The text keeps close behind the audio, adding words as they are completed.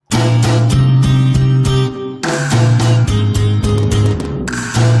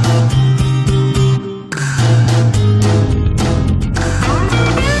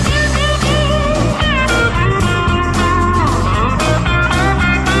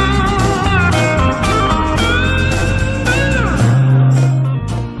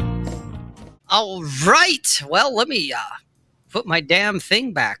right. Well, let me put my damn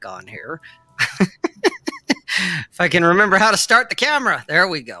thing back on here. If I can remember how to start the camera. There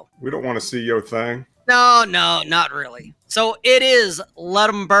we go. We don't want to see your thing. No, not really. So it is Let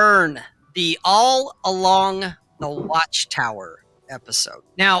 'em Burn, the All Along the Watchtower episode.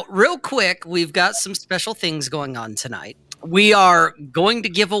 Now, real quick, we've got some special things going on tonight. We are going to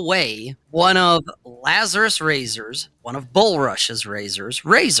give away one of Lazarus Razor's, one of Bulrush's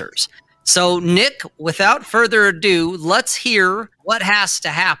razors. So, Nick, without further ado, let's hear what has to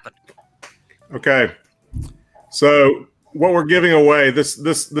happen. Okay. So, what we're giving away, this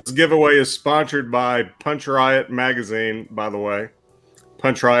giveaway is sponsored by Punch Riot Magazine, by the way,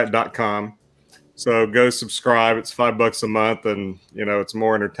 punchriot.com. So go subscribe. It's $5 a month, and it's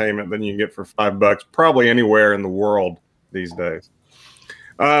more entertainment than you can get for $5, probably anywhere in the world these days.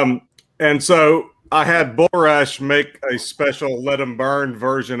 And so I had Bulrush make a special Let 'em Burn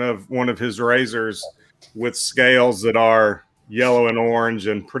version of one of his razors with scales that are yellow and orange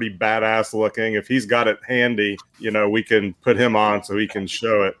and pretty badass looking. If he's got it handy, we can put him on so he can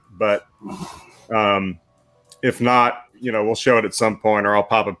show it. But if not, we'll show it at some point, or I'll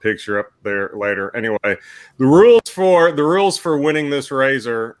pop a picture up there later. Anyway, the rules for winning this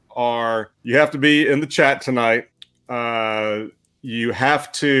razor are: you have to be in the chat tonight. You have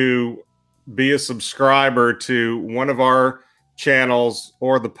to be a subscriber to one of our channels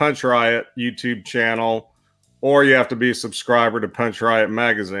or the Punch Riot YouTube channel, or you have to be a subscriber to Punch Riot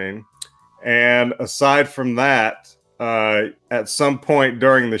Magazine. And aside from that, at some point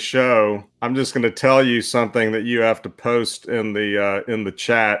during the show, I'm just going to tell you something that you have to post in the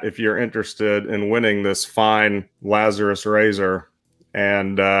chat if you're interested in winning this fine Lazarus razor.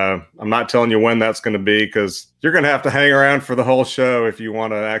 And I'm not telling you when that's going to be, because you're going to have to hang around for the whole show if you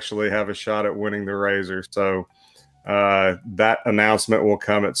want to actually have a shot at winning the razor. So that announcement will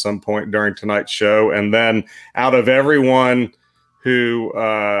come at some point during tonight's show. And then out of everyone who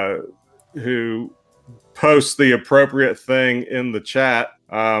posts the appropriate thing in the chat,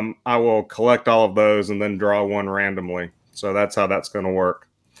 I will collect all of those and then draw one randomly. So that's how that's going to work.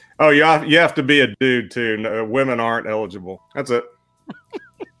 Oh, you have to be a dude too. No, women aren't eligible. That's it.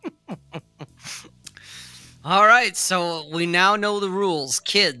 All right, so we now know the rules.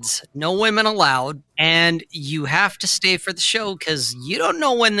 Kids, no women allowed, and you have to stay for the show because you don't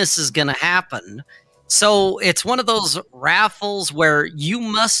know when this is going to happen. So it's one of those raffles where you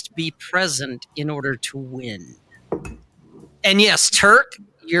must be present in order to win. And yes, Turk,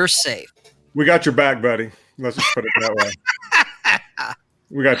 you're safe. We got your back, buddy. Let's just put it that way.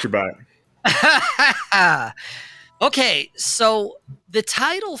 We got your back. Okay, so the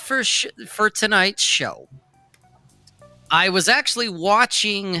title for tonight's show, I was actually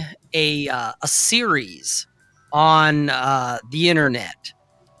watching a series on the internet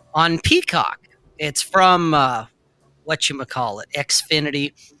on Peacock. It's from whatchamacallit,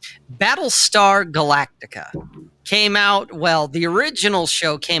 Xfinity. Battlestar Galactica came out. Well, the original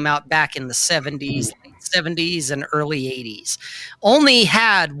show came out back in the 70s, late 70s and early 80s. Only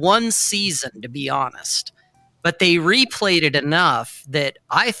had one season, to be honest. But they replayed it enough that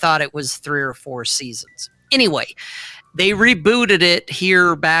I thought it was 3 or 4 seasons. Anyway, they rebooted it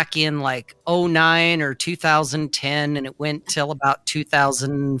here back in like 2009 or 2010, and it went till about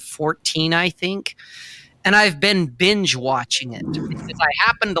 2014, I think. And I've been binge watching it because I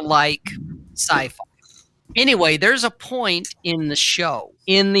happen to like sci-fi. Anyway, there's a point in the show,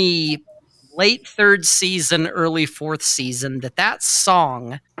 in the late 3rd season, early 4th season, that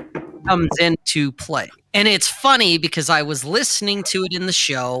song comes into play. And it's funny because I was listening to it in the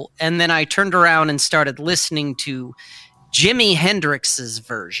show, and then I turned around and started listening to Jimi Hendrix's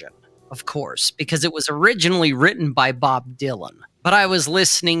version, of course, because it was originally written by Bob Dylan. But I was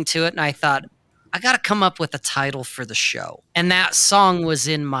listening to it, and I thought, I got to come up with a title for the show. And that song was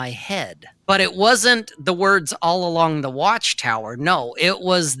in my head. But it wasn't the words All Along the Watchtower. No, it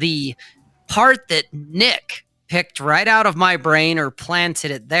was the part that Nick picked right out of my brain, or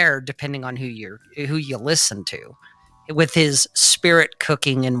planted it there, depending on who you listen to, with his spirit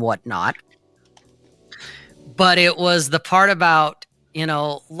cooking and whatnot. But it was the part about,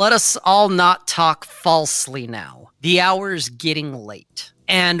 let us all not talk falsely now. The hour's getting late.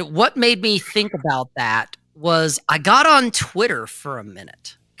 And what made me think about that was I got on Twitter for a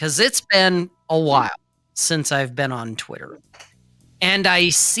minute, because it's been a while since I've been on Twitter. And I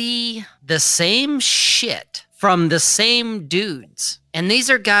see the same shit from the same dudes. And these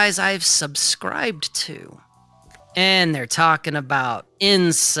are guys I've subscribed to. And they're talking about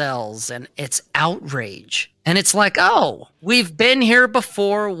incels, and it's outrage. And it's like, oh, we've been here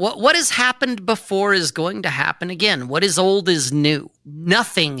before. What has happened before is going to happen again. What is old is new.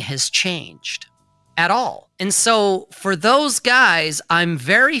 Nothing has changed. at all. And so for those guys, I'm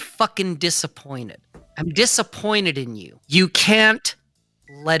very fucking disappointed. I'm disappointed in you. You can't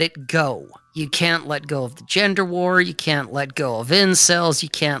let it go. You can't let go of the gender war. You can't let go of incels. You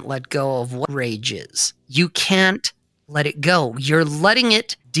can't let go of what rage is. You can't let it go. You're letting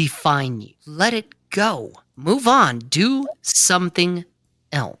it define you. Let it go. Move on. Do something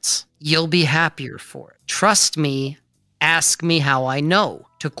else. You'll be happier for it. Trust me. Ask me how I know,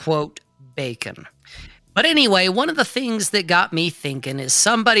 to quote Bacon. But anyway, one of the things that got me thinking is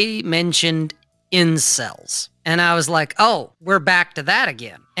somebody mentioned incels. And I was like, oh, we're back to that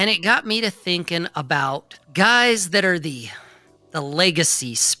again. And it got me to thinking about guys that are the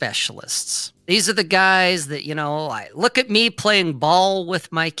legacy specialists. These are the guys that, I look at me playing ball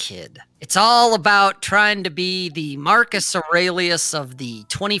with my kid. It's all about trying to be the Marcus Aurelius of the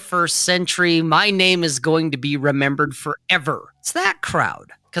 21st century. My name is going to be remembered forever. It's that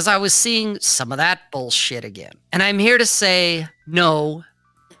crowd. Because I was seeing some of that bullshit again. And I'm here to say, no,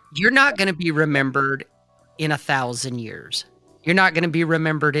 you're not going to be remembered in 1,000 years. You're not going to be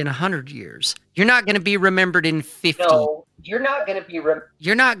remembered in 100 years. You're not going to be remembered in 50. No, you're not going to be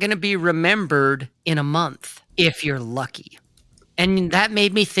you're not going to be remembered in a month if you're lucky. And that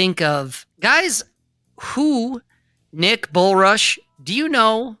made me think of guys who, Nick Bullrush, do you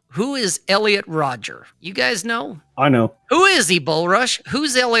know who is Elliot Rodger? You guys know? I know. Who is he, Bullrush?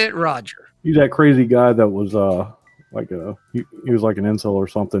 Who's Elliot Rodger? He's that crazy guy that was he was like an incel or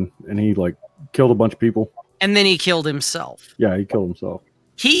something, and he like killed a bunch of people. And then he killed himself. Yeah, he killed himself.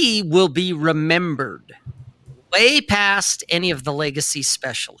 He will be remembered way past any of the legacy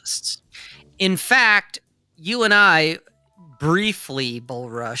specialists. In fact, you and I briefly,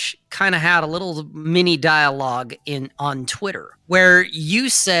 Bullrush, kind of had a little mini dialogue on Twitter where you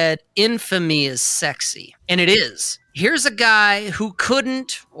said infamy is sexy. And it is. Here's a guy who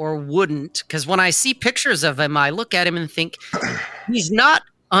couldn't or wouldn't, because when I see pictures of him, I look at him and think he's not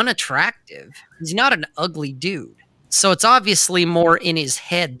unattractive. He's not an ugly dude. So it's obviously more in his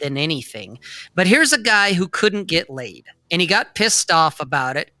head than anything. But here's a guy who couldn't get laid. And he got pissed off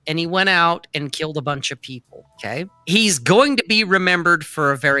about it, and he went out and killed a bunch of people, okay? He's going to be remembered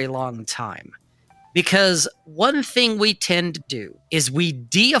for a very long time. Because one thing we tend to do is we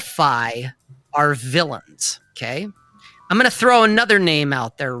deify our villains, okay? I'm going to throw another name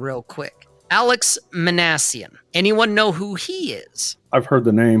out there real quick. Alex Manassian. Anyone know who he is? I've heard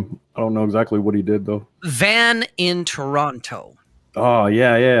the name. I don't know exactly what he did, though. Van in Toronto. Oh,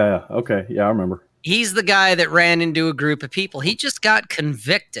 yeah. Okay, yeah, I remember. He's the guy that ran into a group of people. He just got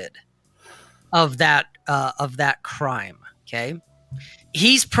convicted of that crime, okay?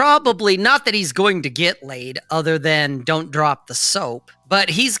 He's probably, not that he's going to get laid other than don't drop the soap, but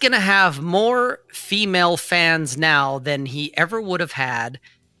he's going to have more female fans now than he ever would have had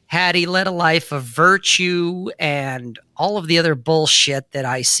he led a life of virtue and all of the other bullshit that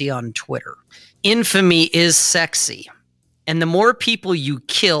I see on Twitter. Infamy is sexy. And the more people you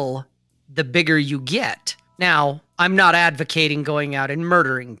kill, the bigger you get. Now, I'm not advocating going out and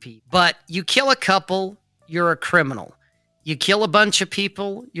murdering people, but you kill a couple, you're a criminal. You kill a bunch of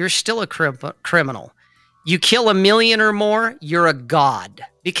people, you're still a criminal. You kill 1 million or more, you're a god.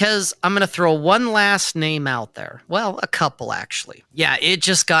 Because I'm going to throw one last name out there. Well, a couple, actually. Yeah, it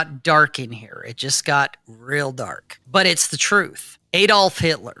just got dark in here. It just got real dark. But it's the truth. Adolf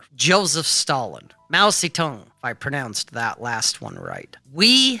Hitler, Joseph Stalin, Mao Zedong, if I pronounced that last one right.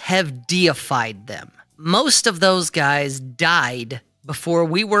 We have deified them. Most of those guys died before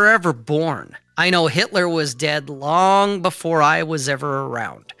we were ever born. I know Hitler was dead long before I was ever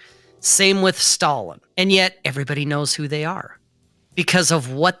around. Same with Stalin. And yet everybody knows who they are because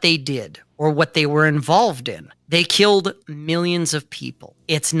of what they did or what they were involved in. They killed millions of people.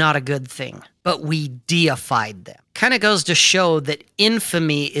 It's not a good thing, but we deified them. Kind of goes to show that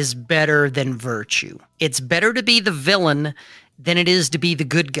infamy is better than virtue. It's better to be the villain than it is to be the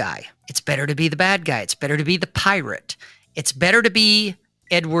good guy. It's better to be the bad guy. It's better to be the pirate. It's better to be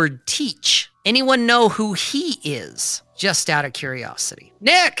Edward Teach. Anyone know who he is? Just out of curiosity.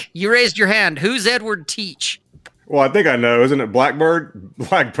 Nick, you raised your hand. Who's Edward Teach? Well, I think I know. Isn't it Blackbeard?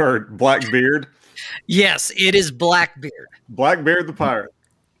 Blackbeard. Yes, it is Blackbeard. Blackbeard the pirate.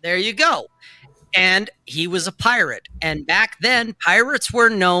 There you go. And he was a pirate. And back then, pirates were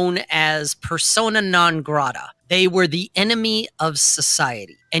known as persona non grata. They were the enemy of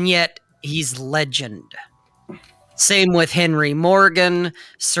society. And yet, he's legend. Same with Henry Morgan,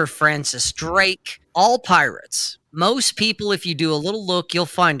 Sir Francis Drake, all pirates. Most people, if you do a little look, you'll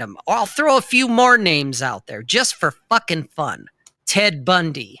find them. I'll throw a few more names out there just for fucking fun. Ted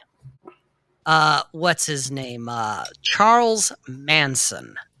Bundy. What's his name? Charles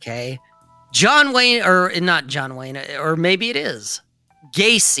Manson. Okay. John Wayne, or not John Wayne, or maybe it is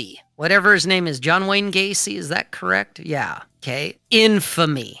Gacy, whatever his name is. John Wayne Gacy, is that correct? Yeah. Okay.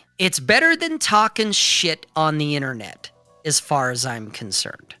 Infamy. It's better than talking shit on the internet, as far as I'm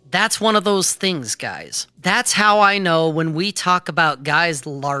concerned. That's one of those things, guys. That's how I know when we talk about guys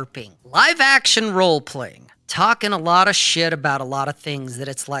LARPing, live action role playing, talking a lot of shit about a lot of things, that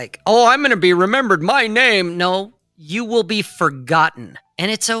it's like, oh, I'm going to be remembered, my name. No, you will be forgotten.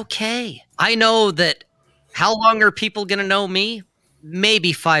 And it's okay. I know that. How long are people going to know me?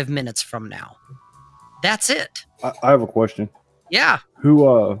 Maybe 5 minutes from now. That's it. I have a question. Yeah.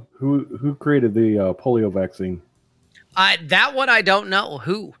 Who created the polio vaccine? That one I don't know.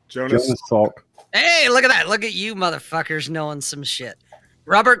 Who? Jonas Salk. Hey, look at that. Look at you motherfuckers knowing some shit.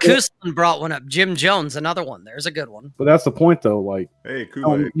 Robert Kuslan brought one up. Jim Jones, another one. There's a good one. But that's the point, though. Like, hey,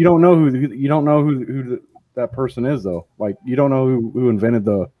 Kool-Aid. You don't know who that person is, though. Like, you don't know who invented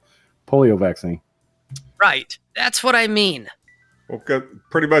the polio vaccine. Right. That's what I mean. Well,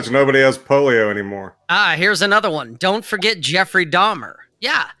 pretty much nobody has polio anymore. Here's another one. Don't forget Jeffrey Dahmer.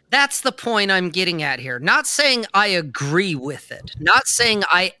 Yeah, that's the point I'm getting at here. Not saying I agree with it. Not saying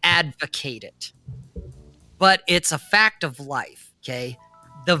I advocate it. But it's a fact of life, okay?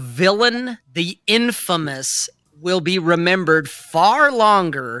 The villain, the infamous, will be remembered far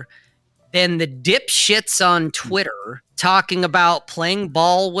longer than the dipshits on Twitter talking about playing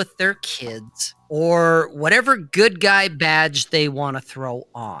ball with their kids or whatever good guy badge they want to throw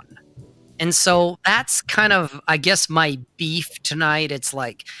on. And so that's kind of, I guess, my beef tonight. It's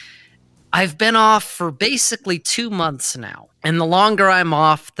like, I've been off for basically 2 months now. And the longer I'm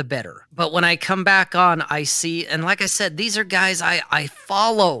off, the better. But when I come back on, I see, and like I said, these are guys I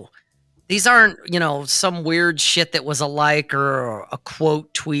follow. These aren't, some weird shit that was a like or a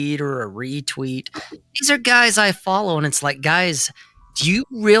quote tweet or a retweet. These are guys I follow. And it's like, guys, do you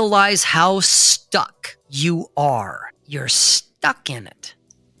realize how stuck you are? You're stuck in it.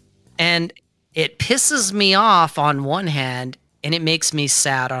 And it pisses me off on one hand, and it makes me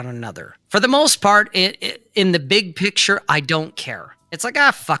sad on another. For the most part, in the big picture, I don't care. It's like,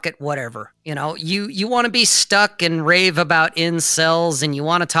 fuck it, whatever. You want to be stuck and rave about incels, and you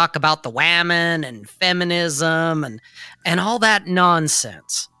want to talk about the whammon and feminism and all that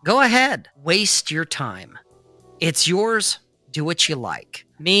nonsense. Go ahead. Waste your time. It's yours. Do what you like.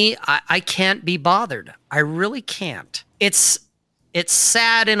 Me, I can't be bothered. I really can't. It's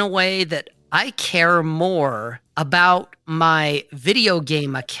sad in a way that I care more about my video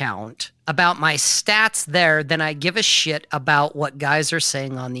game account, about my stats there, than I give a shit about what guys are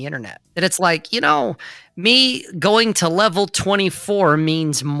saying on the internet. That it's like, me going to level 24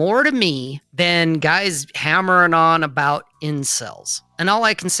 means more to me than guys hammering on about incels. And all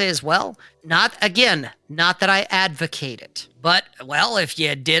I can say is, well, not that I advocate it, but, well, if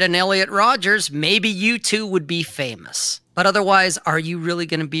you did an Elliot Rogers, maybe you too would be famous. But otherwise, are you really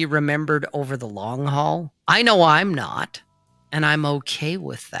going to be remembered over the long haul? I know I'm not, and I'm okay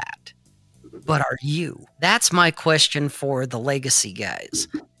with that. But are you? That's my question for the legacy guys.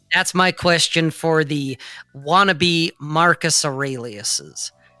 That's my question for the wannabe Marcus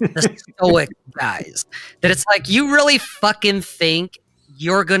Aureliuses, the stoic guys. That it's like, you really fucking think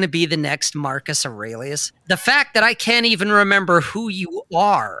you're going to be the next Marcus Aurelius? The fact that I can't even remember who you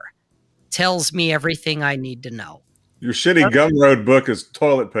are tells me everything I need to know. Your shitty Gumroad book is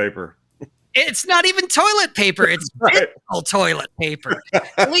toilet paper. It's not even toilet paper. It's physical toilet paper.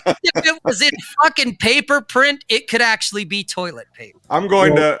 At least if it was in fucking paper print, it could actually be toilet paper. I'm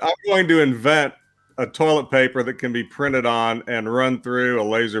going to invent a toilet paper that can be printed on and run through a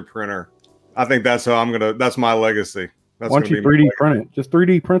laser printer. I think that's how that's my legacy. Why don't you 3D print it? Just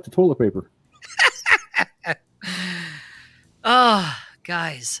 3D print the toilet paper. Oh,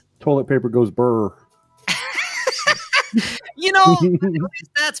 guys. Toilet paper goes burr.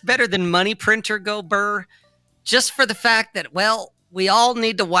 That's better than money printer go burr. Just for the fact that, well, we all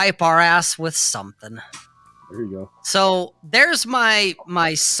need to wipe our ass with something. There you go. So there's my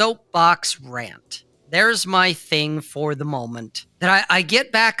soapbox rant. There's my thing for the moment. That I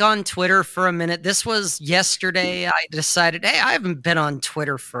get back on Twitter for a minute. This was yesterday. I decided, hey, I haven't been on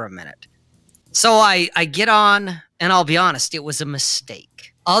Twitter for a minute. So I get on, and I'll be honest, it was a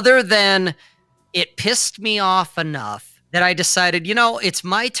mistake. Other than it pissed me off enough that I decided, it's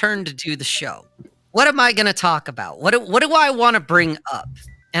my turn to do the show. What am I going to talk about? What do I want to bring up?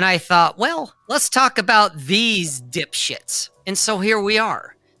 And I thought, well, let's talk about these dipshits. And so here we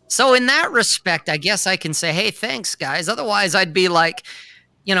are. So in that respect, I guess I can say, hey, thanks, guys. Otherwise, I'd be like,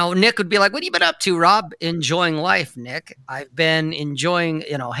 Nick would be like, what have you been up to, Rob? Enjoying life, Nick. I've been enjoying,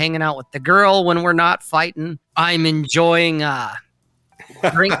 hanging out with the girl when we're not fighting. I'm enjoying,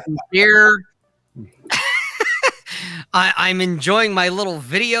 drinking beer. I'm enjoying my little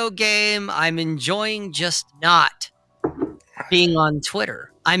video game. I'm enjoying just not being on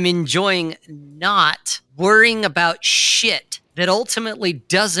Twitter. I'm enjoying not worrying about shit that ultimately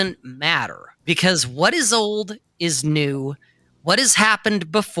doesn't matter, because what is old is new. What has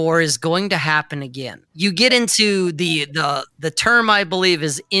happened before is going to happen again. You get into the term, I believe,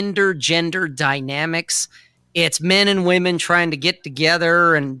 is intergender dynamics. It's men and women trying to get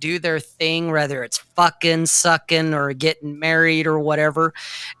together and do their thing, whether it's fucking, sucking, or getting married or whatever.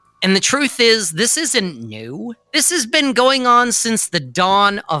 And the truth is, this isn't new. This has been going on since the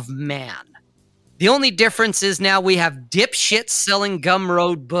dawn of man. The only difference is now we have dipshits selling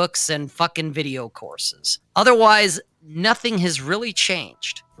Gumroad books and fucking video courses. Otherwise, nothing has really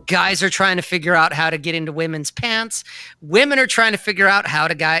changed. Guys are trying to figure out how to get into women's pants. Women are trying to figure out how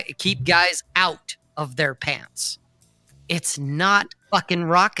to keep guys out of their pants. It's not fucking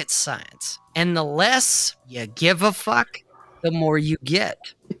rocket science. And the less you give a fuck, the more you get.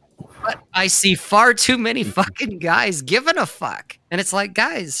 But I see far too many fucking guys giving a fuck. And it's like,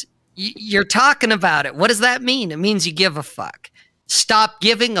 guys, you're talking about it. What does that mean? It means you give a fuck. Stop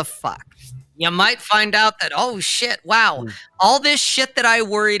giving a fuck. You might find out that, oh shit, wow, all this shit that I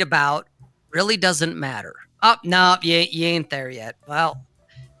worried about really doesn't matter. Oh, no, you ain't there yet. Well,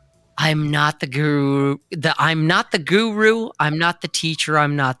 I'm not the guru. I'm not the guru. I'm not the teacher.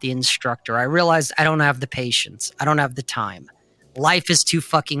 I'm not the instructor. I realized I don't have the patience. I don't have the time. Life is too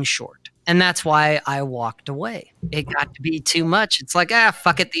fucking short. And that's why I walked away. It got to be too much. It's like,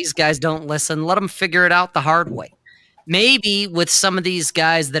 fuck it. These guys don't listen. Let them figure it out the hard way. Maybe with some of these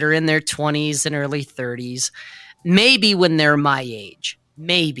guys that are in their 20s and early 30s, maybe when they're my age,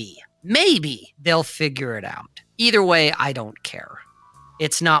 maybe they'll figure it out. Either way, I don't care.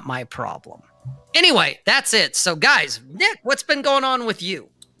 It's not my problem. Anyway, that's it. So guys, Nick, what's been going on with you?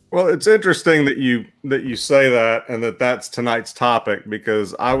 Well, it's interesting that you say that and that's tonight's topic,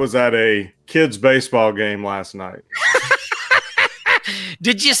 because I was at a kids baseball game last night.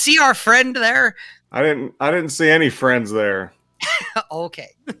 Did you see our friend there? I didn't see any friends there. Okay.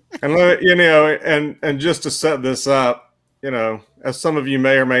 And and just to set this up, as some of you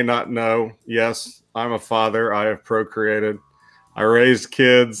may or may not know, yes, I'm a father. I have procreated. I raised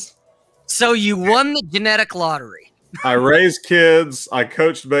kids. So you won the genetic lottery. I raised kids. I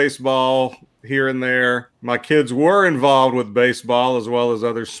coached baseball here and there. My kids were involved with baseball as well as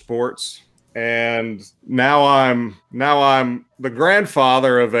other sports. And now I'm the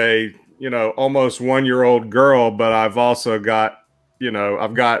grandfather of a, almost 1-year-old girl, but I've also got,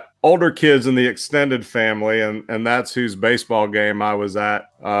 I've got older kids in the extended family, and that's whose baseball game I was at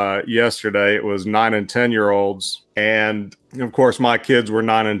yesterday. It was 9 and 10-year-olds. And of course, my kids were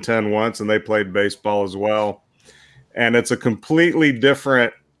 9 and 10 once, and they played baseball as well. And it's a completely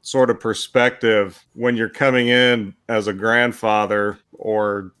different sort of perspective when you're coming in as a grandfather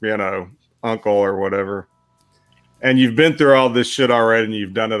or, uncle or whatever. And you've been through all this shit already, and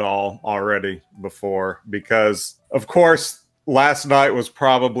you've done it all already before. Because, of course, last night was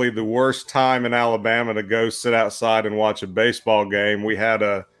probably the worst time in Alabama to go sit outside and watch a baseball game. We had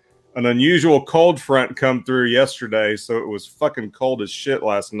an unusual cold front come through yesterday, so it was fucking cold as shit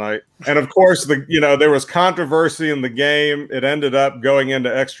last night. And of course, there was controversy in the game. It ended up going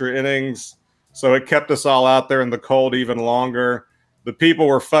into extra innings, so it kept us all out there in the cold even longer. The people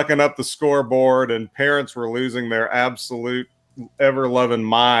were fucking up the scoreboard, and parents were losing their absolute ever-loving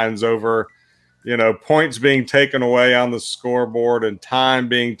minds over, points being taken away on the scoreboard and time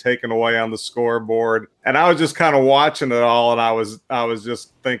being taken away on the scoreboard. And I was just kind of watching it all, and I was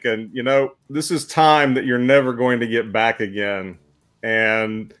just thinking, this is time that you're never going to get back again.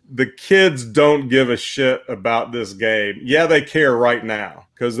 And the kids don't give a shit about this game. Yeah, they care right now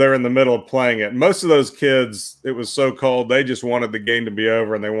because they're in the middle of playing it. Most of those kids, it was so cold, they just wanted the game to be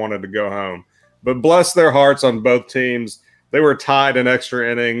over and they wanted to go home. But bless their hearts on both teams, they were tied in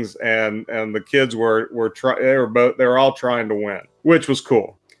extra innings, and the kids they were all trying to win, which was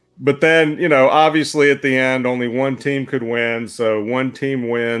cool. But then, obviously at the end, only one team could win. So one team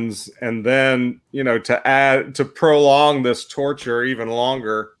wins. And then, to prolong this torture even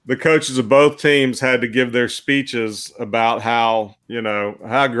longer, the coaches of both teams had to give their speeches about how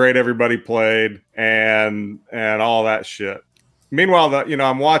great everybody played and all that shit. Meanwhile,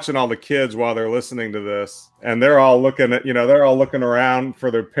 I'm watching all the kids while they're listening to this, and they're all looking around for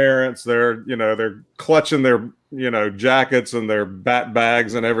their parents. They're clutching their, jackets and their bat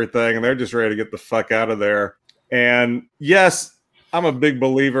bags and everything, and they're just ready to get the fuck out of there. And yes, I'm a big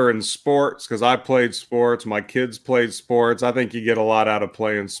believer in sports because I played sports. My kids played sports. I think you get a lot out of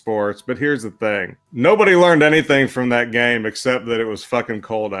playing sports. But here's the thing. Nobody learned anything from that game except that it was fucking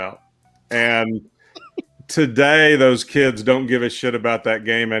cold out. And today, those kids don't give a shit about that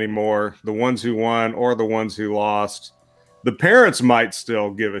game anymore. The ones who won or the ones who lost. The parents might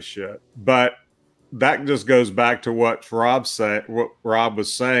still give a shit. But that just goes back to what Rob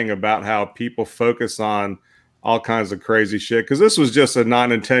was saying about how people focus on all kinds of crazy shit. Because this was just a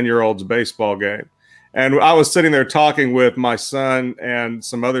 9 and 10-year-old's baseball game. And I was sitting there talking with my son and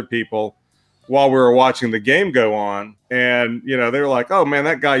some other people while we were watching the game go on. And, you know, they were like, oh, man,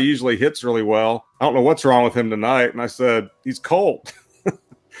 that guy usually hits really well. I don't know what's wrong with him tonight. And I said, he's cold.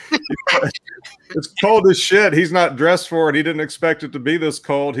 It's cold as shit. He's not dressed for it. He didn't expect it to be this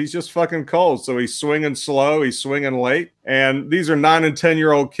cold. He's just fucking cold. So he's swinging slow. He's swinging late. And these are 9 and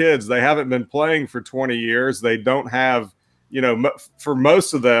 10-year-old kids. They haven't been playing for 20 years. They don't have, you know, for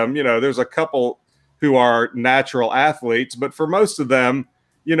most of them, you know, there's a couple who are natural athletes, but for most of them,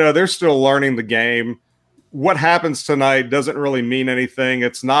 you know, they're still learning the game. What happens tonight doesn't really mean anything.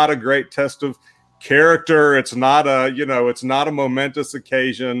 It's not a great test of character. It's not a, you know, it's not a momentous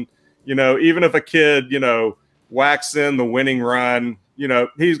occasion. You know, even if a kid, you know, whacks in the winning run, you know,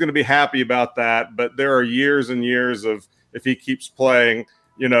 he's going to be happy about that. But there are years and years of, if he keeps playing,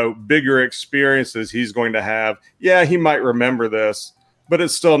 you know, bigger experiences he's going to have. Yeah, he might remember this, but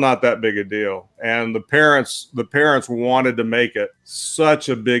it's still not that big a deal. And the parents wanted to make it such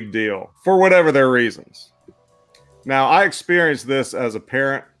a big deal for whatever their reasons. Now, I experienced this as a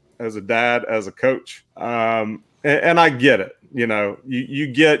parent, as a dad, as a coach. And I get it. You know, you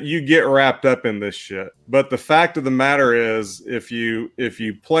get wrapped up in this shit. But the fact of the matter is, if you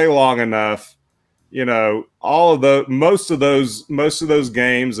play long enough, you know, most of those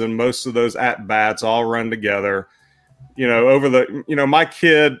games and most of those at bats all run together. You know, my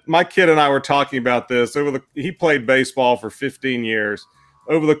kid and I were talking about this he played baseball for 15 years.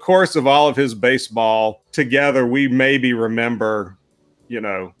 Over the course of all of his baseball together, we maybe remember, you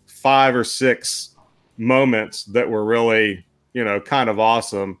know, 5 or 6 moments that were really, you know, kind of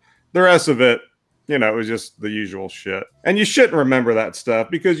awesome. The rest of it, you know, it was just the usual shit. And you shouldn't remember that stuff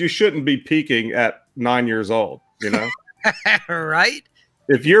because you shouldn't be peaking at 9 years old, you know? Right?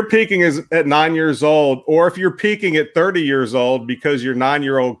 If you're peaking at 9 years old, or if you're peaking at 30 years old because your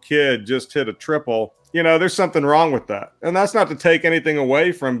 9-year-old kid just hit a triple, you know, there's something wrong with that. And that's not to take anything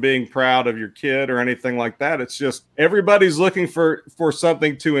away from being proud of your kid or anything like that. It's just everybody's looking for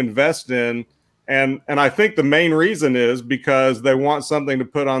something to invest in. And I think the main reason is because they want something to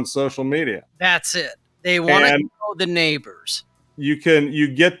put on social media. That's it. They want to know the neighbors. You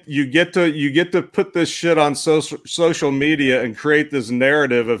get to put this shit on social media and create this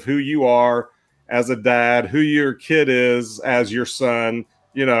narrative of who you are as a dad, who your kid is as your son,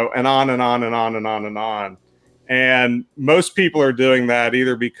 you know, and on and on and on and on and on. And most people are doing that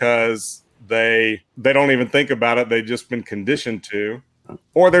either because they don't even think about it. They've just been conditioned to,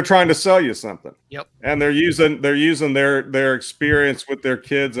 or they're trying to sell you something. Yep. And they're using their experience with their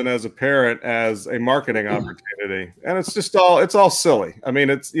kids and as a parent as a marketing opportunity. And it's all silly. I mean,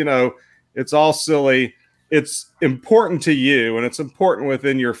 it's, you know, it's all silly. It's important to you and it's important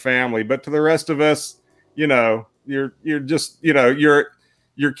within your family, but to the rest of us, you know, you're just, you know,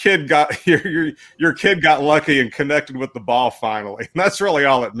 your kid got lucky and connected with the ball finally. And that's really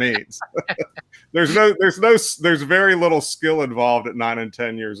all it means. There's very little skill involved at 9 and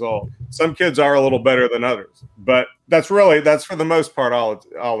 10 years old. Some kids are a little better than others, but that's for the most part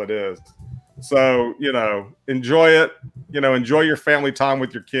all it is. So, you know, enjoy it, you know, enjoy your family time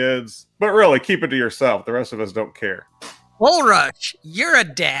with your kids, but really keep it to yourself. The rest of us don't care. Bull Rush, you're a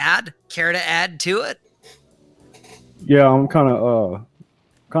dad. Care to add to it? Yeah, I'm kind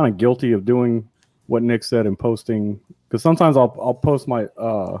of guilty of doing what Nick said and posting, because sometimes I'll post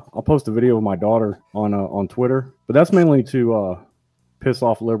a video of my daughter on Twitter, but that's mainly to piss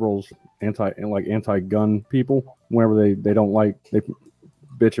off liberals, anti-gun people whenever they don't like, they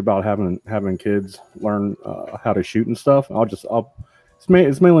bitch about having kids learn how to shoot and stuff. It's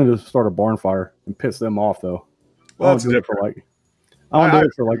mainly to start a barn fire and piss them off though. Well, that's different. I don't do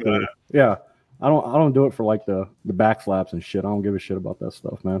it for like the yeah. I don't do it for like the back slaps and shit. I don't give a shit about that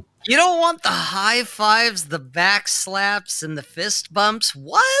stuff, man. You don't want the high fives, the back slaps, and the fist bumps?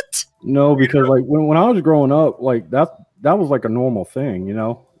 What? No, because like when I was growing up, like that was like a normal thing, you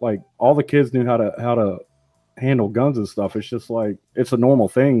know? Like all the kids knew how to handle guns and stuff. It's just like it's a normal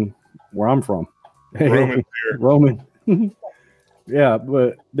thing where I'm from. Roman. Yeah,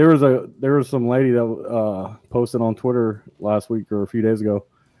 but there was some lady that posted on Twitter last week or a few days ago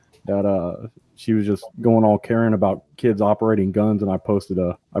that she was just going all caring about kids operating guns, and I posted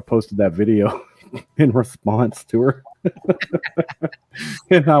that video in response to her.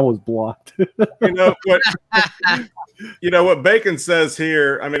 And I was blocked. You know what Bacon says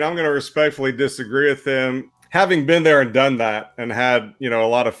here. I mean, I'm going to respectfully disagree with him. Having been there and done that, and had a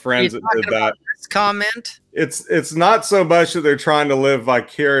lot of friends that did that. This comment. It's not so much that they're trying to live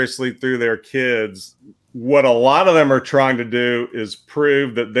vicariously through their kids. What a lot of them are trying to do is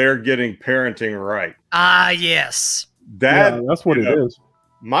prove that they're getting parenting right. Yes. Dad, yeah, that's what it is.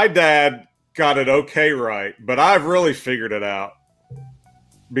 My dad got it okay right, but I've really figured it out.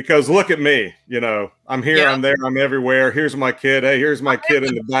 Because look at me, I'm here, I'm there, I'm everywhere. Here's my kid. Hey, here's my kid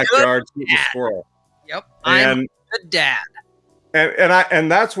in the backyard shooting a squirrel. Yep, I'm a dad.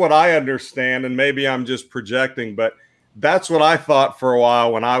 And that's what I understand, and maybe I'm just projecting, but that's what I thought for a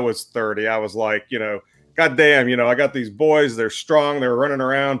while when I was 30. I was like, God damn, I got these boys, they're strong, they're running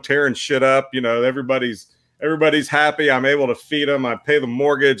around, tearing shit up, everybody's happy, I'm able to feed them, I pay the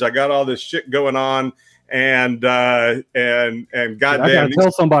mortgage, I got all this shit going on, and goddamn, I gotta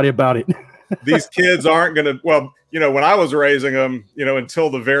tell somebody about it. These kids aren't gonna, when I was raising them, until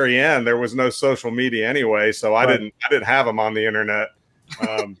the very end, there was no social media anyway, so I didn't have them on the internet.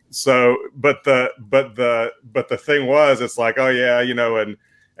 But the thing was, it's like, oh yeah,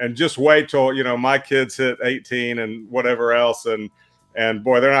 and just wait till my kids hit 18 and whatever else, and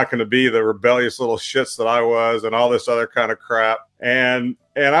boy, they're not going to be the rebellious little shits that I was, and all this other kind of crap. And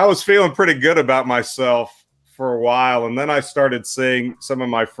I was feeling pretty good about myself for a while, and then I started seeing some of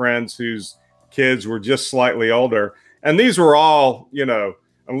my friends whose kids were just slightly older, and these were all,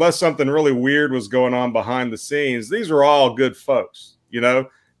 unless something really weird was going on behind the scenes, these were all good folks.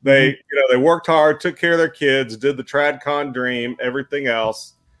 They worked hard, took care of their kids, did the TradCon dream, everything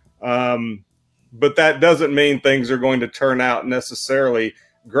else. But that doesn't mean things are going to turn out necessarily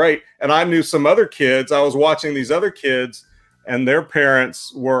great. And I knew some other kids. I was watching these other kids, and their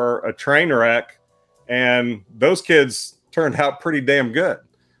parents were a train wreck, and those kids turned out pretty damn good,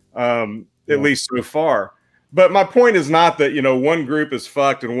 at least so far. But my point is not that, one group is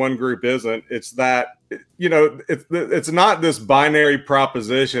fucked and one group isn't. It's that, it's not this binary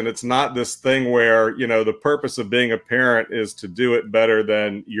proposition. It's not this thing where, the purpose of being a parent is to do it better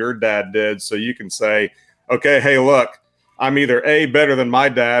than your dad did. So you can say, okay, hey, look, I'm either A, better than my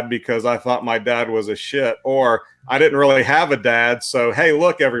dad because I thought my dad was a shit, or I didn't really have a dad. So, hey,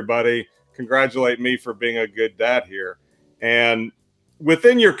 look, everybody, congratulate me for being a good dad here. And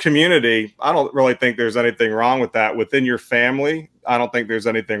within your community, I don't really think there's anything wrong with that. Within your family, I don't think there's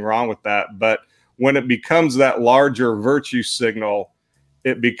anything wrong with that. But when it becomes that larger virtue signal,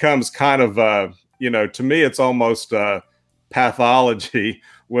 it becomes kind of, to me, it's almost a pathology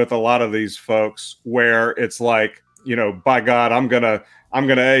with a lot of these folks where it's like, by God, I'm gonna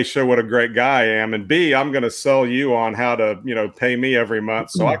A, show what a great guy I am, and B, I'm gonna sell you on how to, pay me every month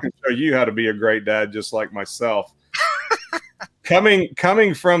so I can show you how to be a great dad just like myself.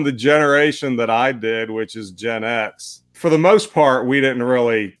 Coming from the generation that I did, which is Gen X, for the most part, we didn't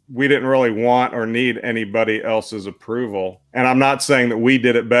really want or need anybody else's approval. And I'm not saying that we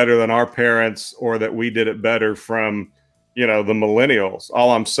did it better than our parents or that we did it better from, the millennials.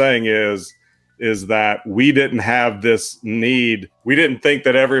 All I'm saying is that we didn't have this need. We didn't think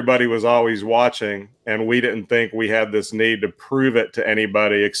that everybody was always watching, and we didn't think we had this need to prove it to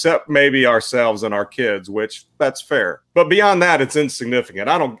anybody except maybe ourselves and our kids, which that's fair. But beyond that, it's insignificant.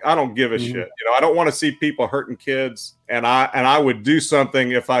 I don't give a shit. I don't want to see people hurting kids, and I would do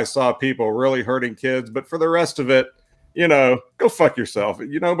something if I saw people really hurting kids. But for the rest of it, go fuck yourself.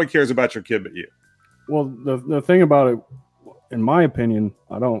 Nobody cares about your kid but you. Well, the thing about it, in my opinion,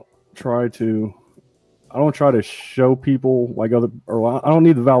 I don't try to show people I don't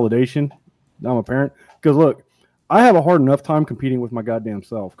need the validation that I'm a parent, because look, I have a hard enough time competing with my goddamn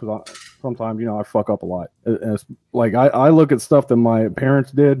self, because sometimes I fuck up a lot. It's like I look at stuff that my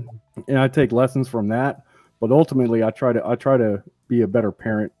parents did and I take lessons from that, but ultimately I try to be a better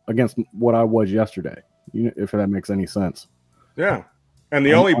parent against what I was yesterday, if that makes any sense. Yeah. And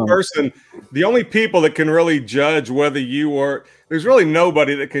the only people that can really judge whether there's really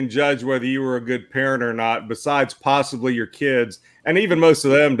nobody that can judge whether you were a good parent or not, besides possibly your kids. And even most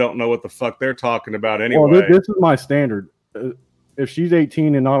of them don't know what the fuck they're talking about anyway. Well, this is my standard. If she's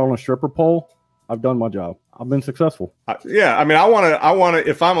 18 and not on a stripper pole, I've done my job. I've been successful. Yeah. I mean, I want to,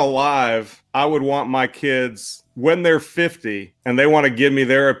 if I'm alive, I would want my kids when they're 50 and they want to give me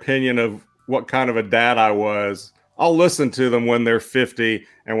their opinion of what kind of a dad I was. I'll listen to them when they're 50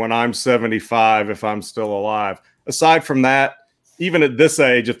 and when I'm 75, if I'm still alive. Aside from that, even at this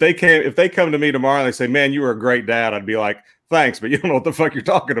age, if they come to me tomorrow and they say, man, you were a great dad, I'd be like, thanks, but you don't know what the fuck you're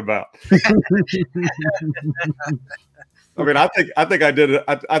talking about. I mean, I think I did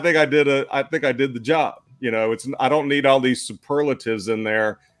the job. You know, I don't need all these superlatives in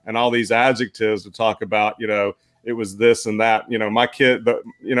there and all these adjectives to talk about, you know, it was this and that. You know, my kid,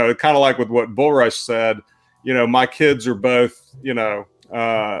 you know, kind of like with what Bullrush said, you know, my kids are both, you know,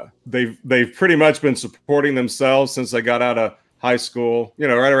 they've pretty much been supporting themselves since they got out of high school, you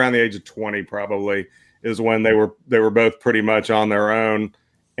know, right around the age of 20 probably is when they were both pretty much on their own.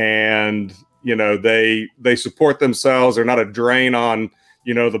 And, you know, they support themselves. They're not a drain on,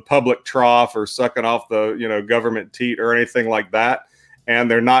 you know, the public trough or sucking off the, you know, government teat or anything like that. And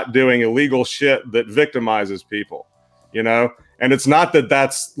they're not doing illegal shit that victimizes people, you know? And it's not that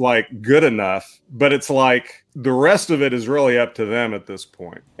that's like good enough, but it's like the rest of it is really up to them at this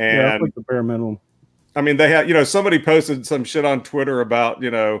point. And yeah, that's like the bare minimum. I mean, they had, you know, somebody posted some shit on Twitter about, you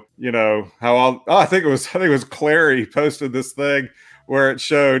know, how I think it was Clary posted this thing where it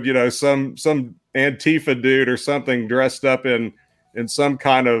showed, you know, some Antifa dude or something dressed up in some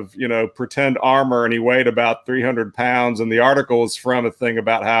kind of, you know, pretend armor, and he weighed about 300 pounds. And the article is from a thing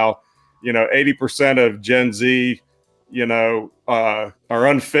about how, you know, 80% of Gen Z, you know, are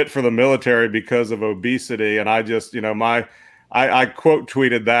unfit for the military because of obesity. And I just, you know, I quote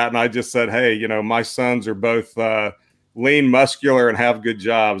tweeted that, and I just said, hey, you know, my sons are both lean, muscular, and have good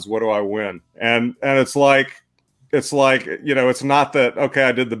jobs. What do I win? And it's like, you know, it's not that, okay,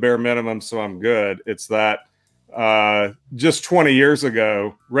 I did the bare minimum, so I'm good. It's that just 20 years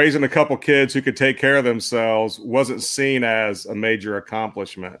ago, raising a couple kids who could take care of themselves wasn't seen as a major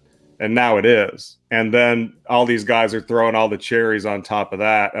accomplishment. And now it is. And then all these guys are throwing all the cherries on top of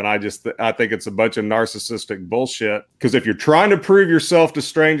that. And I think it's a bunch of narcissistic bullshit. Because if you're trying to prove yourself to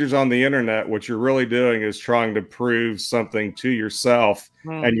strangers on the internet, what you're really doing is trying to prove something to yourself.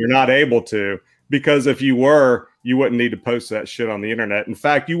 And you're not able to. Because if you were, you wouldn't need to post that shit on the internet. In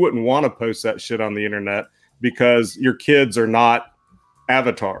fact, you wouldn't want to post that shit on the internet because your kids are not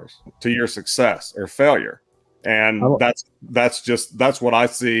avatars to your success or failure. And that's what I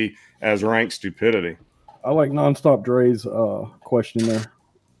see as rank stupidity. I like Nonstop Dre's question there.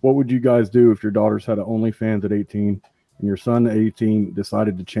 What would you guys do if your daughters had an OnlyFans at 18 and your son at 18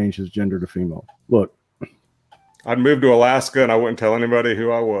 decided to change his gender to female? Look, I'd move to Alaska and I wouldn't tell anybody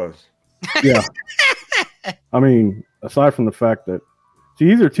who I was. Yeah. I mean, aside from the fact that, see,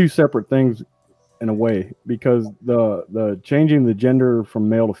 these are two separate things in a way, because the changing the gender from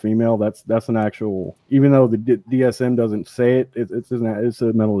male to female, that's an actual, even though the DSM doesn't say it, it's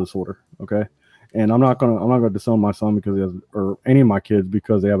a mental disorder. Okay. And I'm not gonna disown my son because he has, or any of my kids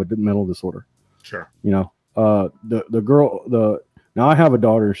because they have a mental disorder. Sure. You know, now I have a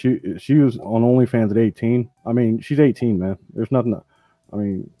daughter. She was on OnlyFans at 18. I mean, she's 18, man. There's nothing I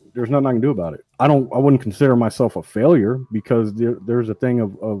can do about it. I wouldn't consider myself a failure because there's a thing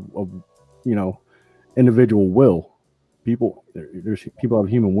of you know, individual will. There's people have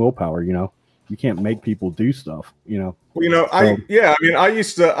human willpower, you know. You can't make people do stuff, you know. Well, you know, I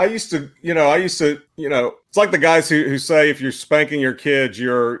used to, you know, it's like the guys who say if you're spanking your kids,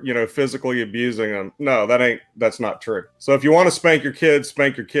 you're, you know, physically abusing them. No, that's not true. So if you want to spank your kids,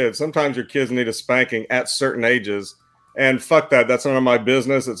 spank your kids. Sometimes your kids need a spanking at certain ages, and fuck that. That's none of my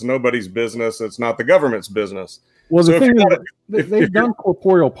business. It's nobody's business. It's not the government's business. Well, the thing is, they've done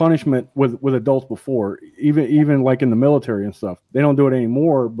corporeal punishment with adults before, even like in the military and stuff. They don't do it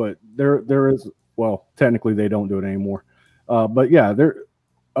anymore, but there is, well, technically they don't do it anymore. But yeah, there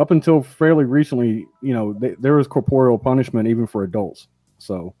up until fairly recently, you know, there was corporeal punishment even for adults.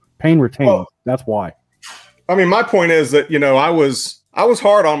 So pain retains. Well, that's why. I mean, my point is that, you know, I was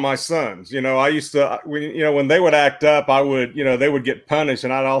hard on my sons. You know, I used to, when they would act up, I would, you know, they would get punished,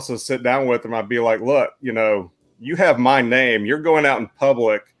 and I'd also sit down with them. I'd be like, look, you know, you have my name. You're going out in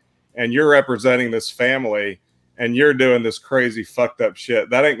public and you're representing this family and you're doing this crazy fucked up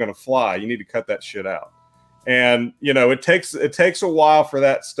shit. That ain't going to fly. You need to cut that shit out. And, you know, it takes a while for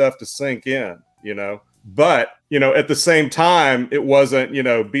that stuff to sink in, you know, but, you know, at the same time, it wasn't, you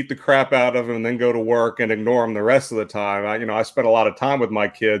know, beat the crap out of them and then go to work and ignore them the rest of the time. I spent a lot of time with my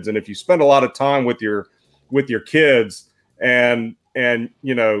kids. And if you spend a lot of time with your kids and,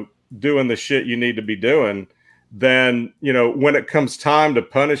 you know, doing the shit you need to be doing, then, you know, when it comes time to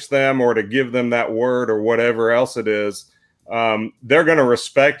punish them or to give them that word or whatever else it is, they're going to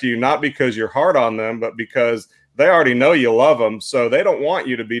respect you, not because you're hard on them, but because they already know you love them. So they don't want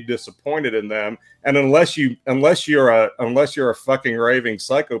you to be disappointed in them. And unless you're a fucking raving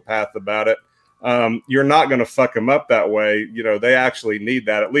psychopath about it, you're not going to fuck them up that way. You know, they actually need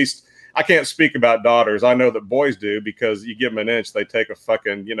that. At least I can't speak about daughters. I know that boys do, because you give them an inch, they take a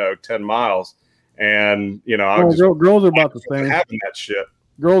fucking, you know, 10 miles. And you know, girls are about the same. Having that shit.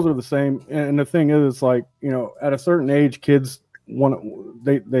 Girls are the same, and the thing is, it's like, you know, at a certain age, kids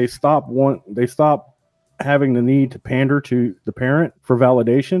they stop having the need to pander to the parent for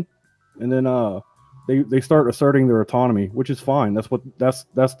validation, and then they start asserting their autonomy, which is fine. That's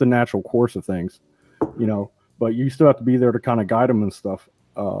the natural course of things, you know. But you still have to be there to kind of guide them and stuff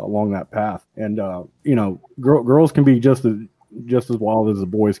along that path. And you know, girls can be just as wild as the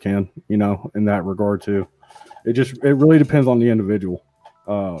boys can, you know, in that regard too. It really depends on the individual.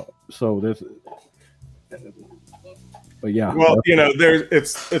 But yeah. Well, you know,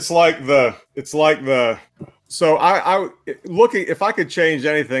 it's like the so I looking, if I could change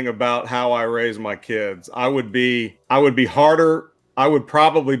anything about how I raise my kids, I would be harder. I would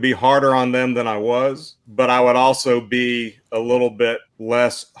probably be harder on them than I was, but I would also be a little bit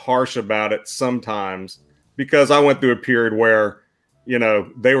less harsh about it sometimes, because I went through a period where, you know,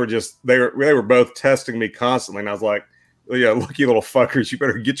 they were both testing me constantly, and I was like, yeah, look, you little fuckers, you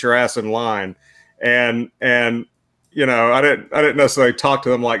better get your ass in line. And you know, I didn't necessarily talk to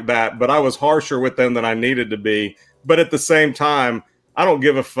them like that, but I was harsher with them than I needed to be. But at the same time, I don't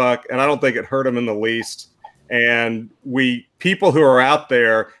give a fuck, and I don't think it hurt them in the least. And people who are out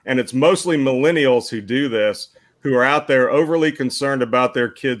there, and it's mostly millennials who do this, who are out there overly concerned about their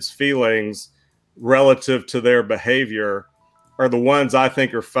kids' feelings relative to their behavior, are the ones I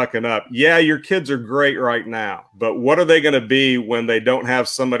think are fucking up. Yeah, your kids are great right now, but what are they going to be when they don't have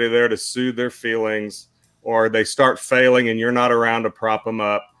somebody there to soothe their feelings, or they start failing and you're not around to prop them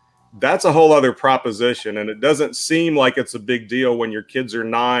up? That's a whole other proposition. And it doesn't seem like it's a big deal when your kids are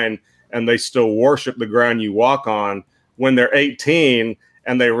 9 and they still worship the ground you walk on. When they're 18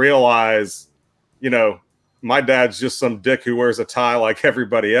 and they realize, you know, my dad's just some dick who wears a tie like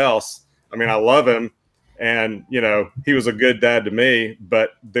everybody else. I mean, I love him, and, you know, he was a good dad to me,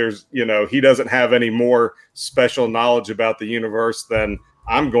 but there's, you know, he doesn't have any more special knowledge about the universe than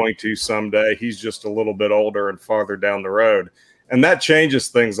I'm going to someday. He's just a little bit older and farther down the road. And that changes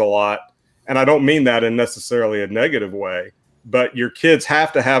things a lot. And I don't mean that in necessarily a negative way, but your kids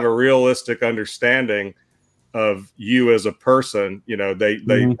have to have a realistic understanding of you as a person. You know, they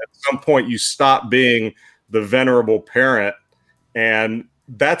at some point you stop being the venerable parent, and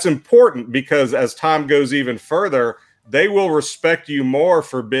that's important, because as time goes even further, they will respect you more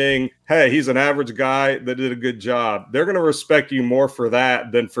for being, hey, he's an average guy that did a good job. They're going to respect you more for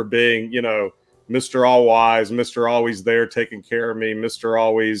that than for being, you know, Mr. All Wise, Mr. Always there taking care of me, Mr.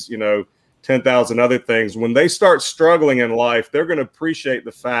 Always, you know, 10,000 other things. When they start struggling in life, they're going to appreciate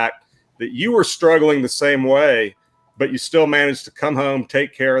the fact that you were struggling the same way, but you still managed to come home,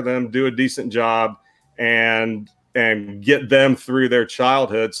 take care of them, do a decent job, and get them through their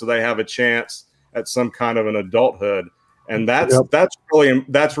childhood so they have a chance at some kind of an adulthood. And that's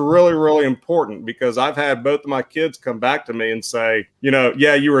really, really important, because I've had both of my kids come back to me and say, you know,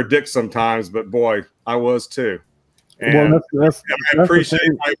 yeah, you were a dick sometimes, but boy, I was too. And I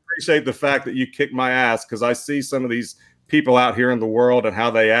appreciate the fact that you kicked my ass, because I see some of these people out here in the world and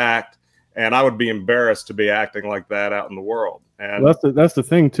how they act, and I would be embarrassed to be acting like that out in the world. And that's the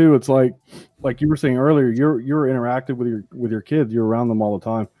thing too. It's like you were saying earlier, you're interactive with your kids. You're around them all the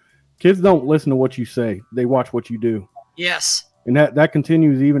time. Kids don't listen to what you say; they watch what you do. Yes, and that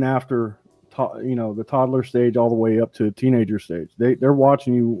continues even after the toddler stage all the way up to teenager stage. They're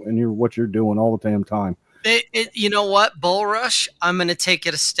watching you and what you're doing all the damn time. You know what, Bull Rush? I'm going to take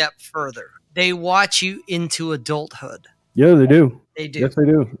it a step further. They watch you into adulthood. Yeah, they do. They do. Yes, they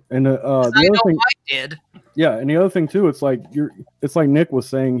do. And the other thing, I did. Yeah, and the other thing too, it's like Nick was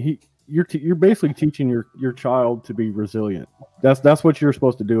saying, you're basically teaching your child to be resilient. That's what you're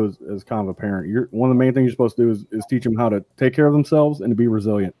supposed to do as kind of a parent. One of the main things you're supposed to do is teach them how to take care of themselves and to be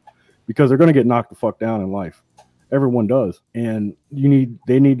resilient, because they're going to get knocked the fuck down in life. Everyone does, and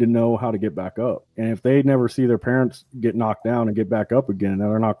they need to know how to get back up. And if they never see their parents get knocked down and get back up again,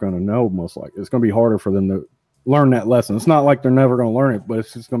 they're not going to know. Most likely, it's going to be harder for them to learn that lesson. It's not like they're never going to learn it, but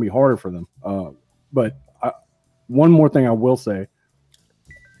it's just going to be harder for them. One more thing I will say,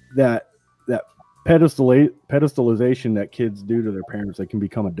 that pedestalization that kids do to their parents, they can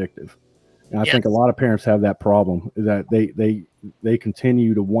become addictive. And I think a lot of parents have that problem, is that they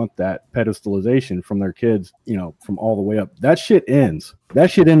continue to want that pedestalization from their kids, you know, from all the way up. That shit ends.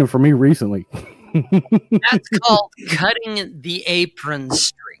 That shit ended for me recently. That's called cutting the apron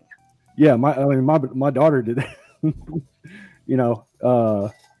string. Yeah, my daughter did that. You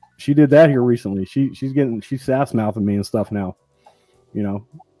know, she did that here recently. She's sass mouthing me and stuff now. You know,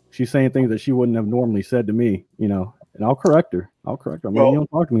 she's saying things that she wouldn't have normally said to me, you know, and I'll correct her. I mean, you don't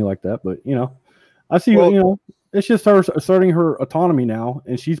talk to me like that, but you know, I see, you know, It's just her asserting her autonomy now,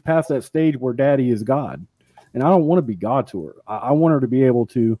 and she's past that stage where daddy is God. And I don't want to be God to her. I want her to be able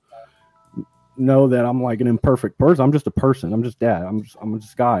to know that I'm like an imperfect person. I'm just a person. I'm just dad. I'm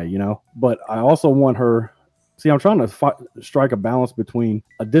just guy, you know. But I also want her. See, I'm trying to strike a balance between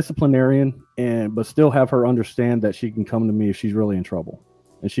a disciplinarian but still have her understand that she can come to me if she's really in trouble,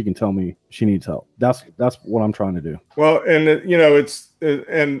 and she can tell me she needs help. That's what I'm trying to do. Well, and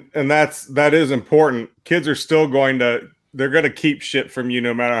that is important. Kids are still they're going to keep shit from you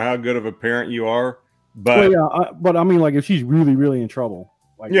no matter how good of a parent you are. But but I mean, like if she's really, really in trouble,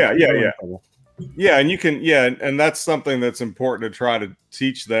 like yeah, and you can, and that's something that's important to try to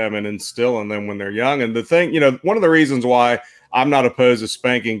teach them and instill in them when they're young. And the thing, one of the reasons why I'm not opposed to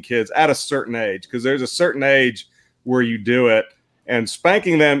spanking kids at a certain age, because there's a certain age where you do it, and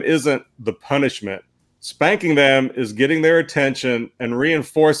spanking them isn't the punishment. Spanking them is getting their attention and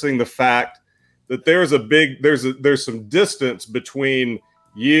reinforcing the fact that there's some distance between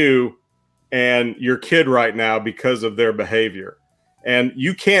you and your kid right now because of their behavior. And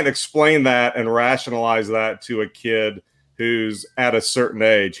you can't explain that and rationalize that to a kid who's at a certain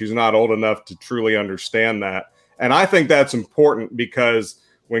age, who's not old enough to truly understand that. And I think that's important because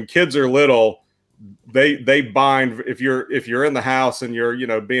when kids are little, they bind. If you're in the house and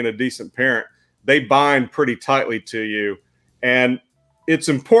you're, being a decent parent, they bind pretty tightly to you. And it's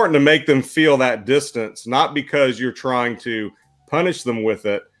important to make them feel that distance, not because you're trying to punish them with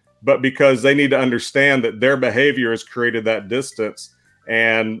it, but because they need to understand that their behavior has created that distance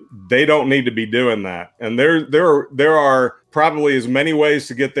and they don't need to be doing that. And there are probably as many ways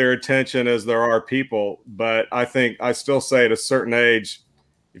to get their attention as there are people. But I still say at a certain age,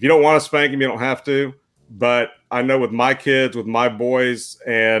 if you don't want to spank them, you don't have to. But I know with my kids, with my boys,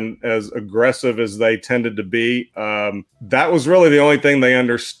 and as aggressive as they tended to be, that was really the only thing they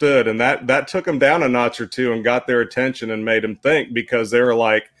understood. And that took them down a notch or two and got their attention and made them think, because they were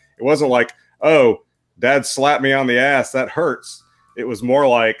like, it wasn't like, oh, dad slapped me on the ass, that hurts. It was more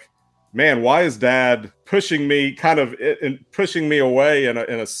like, man, why is dad pushing me, pushing me away in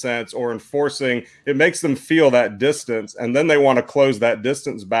a sense, or enforcing? It makes them feel that distance, and then they want to close that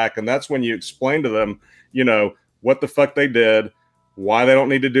distance back. And that's when you explain to them, what the fuck they did, why they don't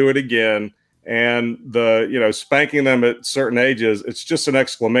need to do it again. And spanking them at certain ages, it's just an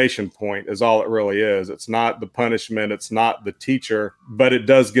exclamation point is all it really is. It's not the punishment. It's not the teacher, but it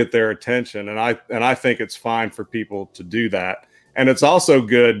does get their attention. And I think it's fine for people to do that. And it's also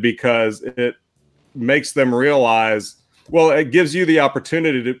good because it makes them realize, well, it gives you the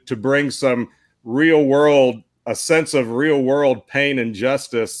opportunity to bring some a sense of real world pain and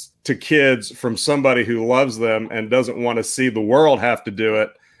justice to kids from somebody who loves them and doesn't want to see the world have to do it.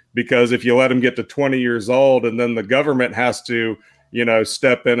 Because if you let them get to 20 years old and then the government has to,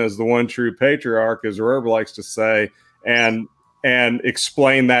 step in as the one true patriarch, as Herb likes to say, and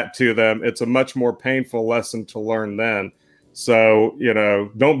explain that to them, it's a much more painful lesson to learn then. So,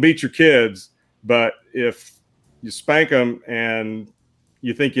 don't beat your kids, but if you spank them and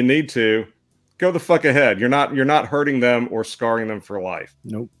you think you need to, go the fuck ahead. You're not hurting them or scarring them for life.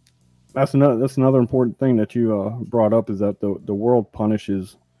 Nope. That's another important thing that you brought up, is that the world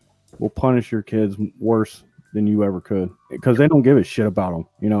will punish your kids worse than you ever could, because they don't give a shit about them,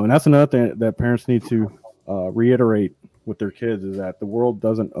 and that's another thing that parents need to reiterate with their kids, is that the world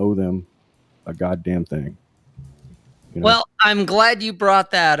doesn't owe them a goddamn thing. Well, I'm glad you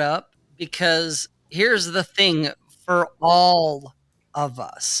brought that up, because here's the thing for all of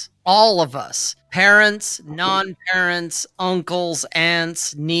us, parents, non-parents, uncles,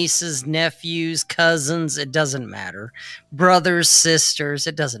 aunts, nieces, nephews, cousins, it doesn't matter. Brothers, sisters,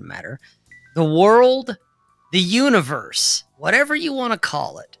 it doesn't matter. The world, the universe, whatever you want to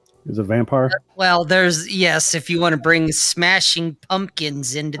call it. Is a vampire? Well, yes, if you want to bring Smashing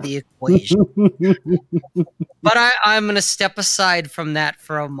Pumpkins into the equation. But I'm going to step aside from that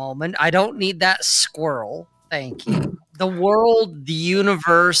for a moment. I don't need that squirrel. Thank you. The world, the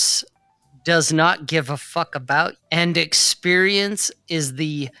universe does not give a fuck about, and experience is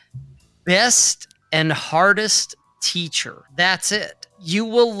the best and hardest teacher. That's it. You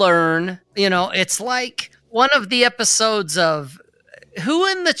will learn, it's like one of the episodes of, who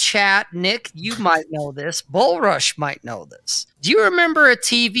in the chat, Nick, you might know this, Bullrush might know this. Do you remember a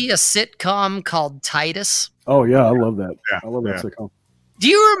sitcom called Titus? Oh yeah, I love that. Yeah, I love that sitcom. Do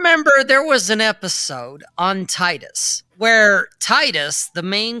you remember there was an episode on Titus where Titus, the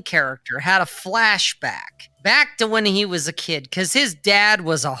main character, had a flashback back to when he was a kid, because his dad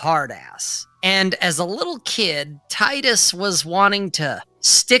was a hard ass. And as a little kid, Titus was wanting to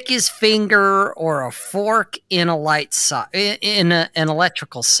stick his finger or a fork in a light in an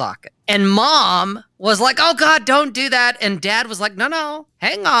electrical socket. And mom was like, oh God, don't do that. And dad was like, no,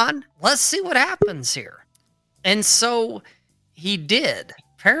 hang on. Let's see what happens here. And so he did.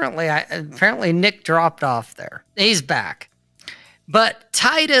 Apparently Nick dropped off there. He's back. But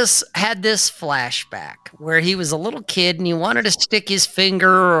Titus had this flashback where he was a little kid and he wanted to stick his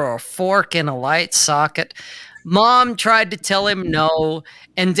finger or a fork in a light socket. Mom tried to tell him no,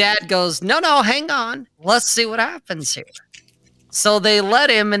 and dad goes, no, hang on. Let's see what happens here. So they let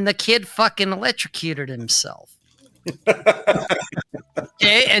him, and the kid fucking electrocuted himself.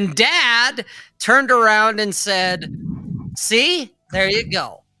 Okay, and dad turned around and said, see, there you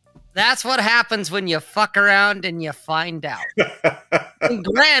go. That's what happens when you fuck around and you find out. And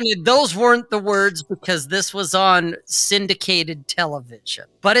granted, those weren't the words because this was on syndicated television.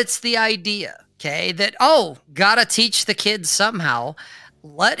 But it's the idea, okay, that, gotta teach the kids somehow.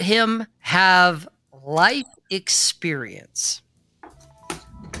 Let him have life experience.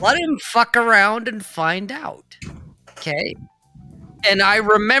 Let him fuck around and find out, okay? And I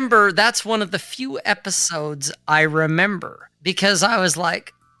remember that's one of the few episodes I remember because I was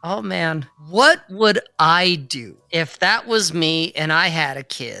like, oh man, what would I do if that was me and I had a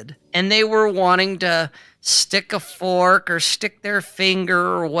kid and they were wanting to stick a fork or stick their finger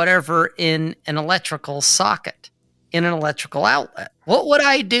or whatever in an electrical socket, in an electrical outlet? What would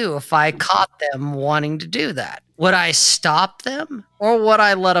I do if I caught them wanting to do that? Would I stop them or would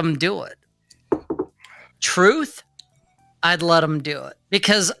I let them do it? Truth, I'd let them do it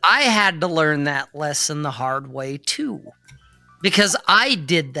because I had to learn that lesson the hard way too. Because I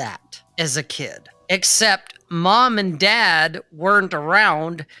did that as a kid, except mom and dad weren't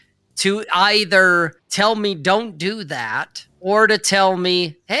around to either tell me don't do that or to tell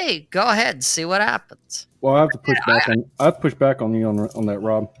me, hey, go ahead, see what happens. Well, I have to push back on you on that,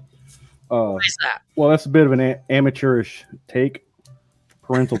 Rob. Why is that? Well, that's a bit of an amateurish take,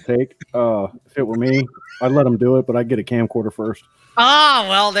 parental take. If it were me, I'd let them do it, but I'd get a camcorder first. Oh,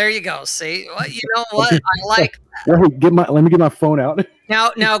 well, there you go. See, well, you know what? I like that. Let me get my phone out.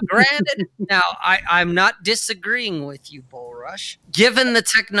 Now, granted, I'm not disagreeing with you, Bull Rush. Given the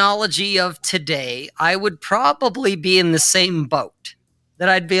technology of today, I would probably be in the same boat. That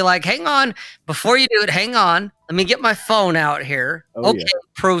I'd be like, hang on, before you do it, hang on. Let me get my phone out here. Okay, yeah.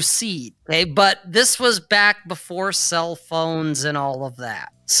 Proceed. Okay, but this was back before cell phones and all of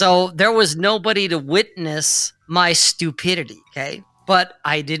that. So there was nobody to witness my stupidity, okay? But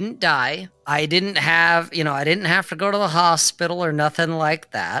I didn't die. I didn't have to go to the hospital or nothing like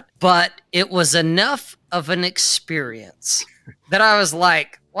that. But it was enough of an experience that I was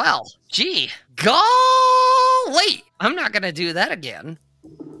like, well, gee, golly, I'm not going to do that again.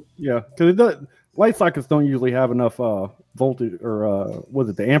 Yeah, because light sockets don't usually have enough voltage or was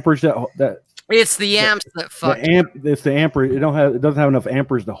it the amperage that it's the amps that fuck. It's the amperage. It doesn't have enough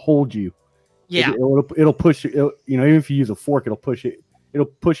amperage to hold you. Yeah, it'll push you. Even if you use a fork, it'll push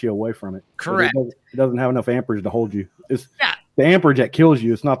you away from it. Correct. It doesn't have enough amperage to hold you. It's the amperage that kills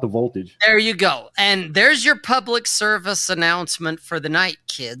you. It's not the voltage. There you go. And there's your public service announcement for the night,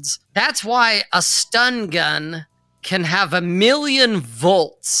 kids. That's why a stun gun can have 1,000,000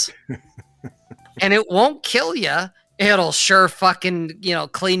 volts and it won't kill you. It'll sure fucking,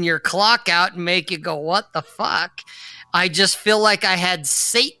 clean your clock out and make you go, what the fuck? I just feel like I had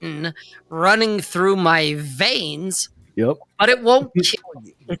Satan running through my veins. Yep. But it won't kill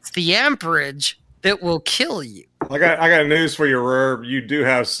you. It's the amperage that will kill you. I got news for you, Rurb. You do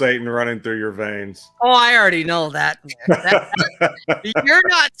have Satan running through your veins. Oh, I already know that. You're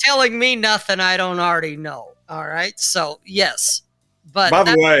not telling me nothing I don't already know. All right. So yes. But by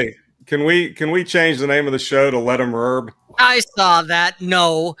the way, can we change the name of the show to Let 'em Rurb? I saw that.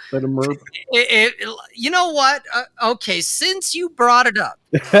 No. Let 'em Rurb. You know what? Okay, since you brought it up,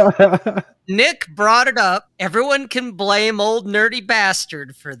 Nick brought it up. Everyone can blame old nerdy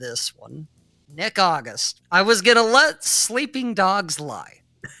bastard for this one. Nick August. I was gonna let sleeping dogs lie.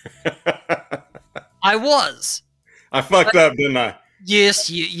 I was. I fucked up, didn't I? Yes,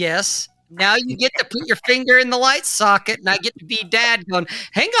 yes. Now you get to put your finger in the light socket, and I get to be dad going,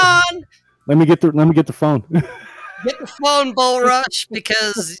 hang on. Let me get the phone. Get the phone, Bull Rush,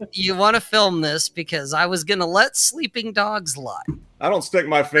 because you want to film this, because I was going to let sleeping dogs lie. I don't stick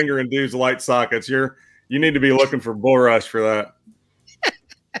my finger in dudes' light sockets. You need to be looking for Bull Rush for that.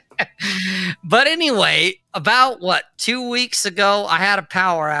 But anyway, about 2 weeks ago, I had a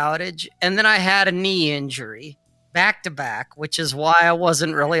power outage, and then I had a knee injury. Back to back, which is why I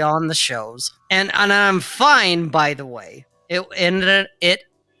wasn't really on the shows. And I'm fine, by the way. It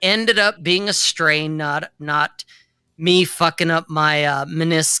ended up being a strain, not me fucking up my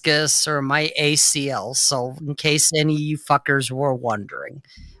meniscus or my ACL. So in case any of you fuckers were wondering.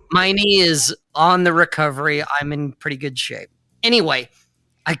 My knee is on the recovery. I'm in pretty good shape. Anyway,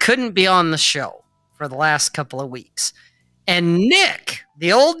 I couldn't be on the show for the last couple of weeks. And Nick,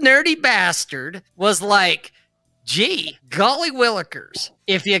 the old nerdy bastard, was like, gee, golly willikers,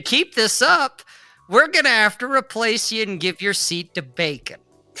 if you keep this up, we're going to have to replace you and give your seat to Bacon.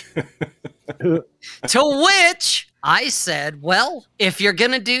 To which I said, well, if you're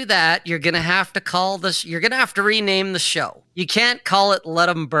going to do that, you're going to have to call this, you're going to have to rename the show. You can't call it Let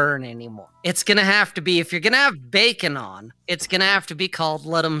 'em Burn anymore. It's going to have to be, if you're going to have Bacon on, it's going to have to be called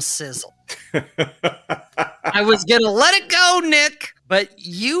Let 'em Sizzle. I was going to let it go, Nick, but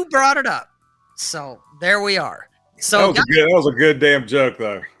you brought it up. So there we are. So that was a good damn joke,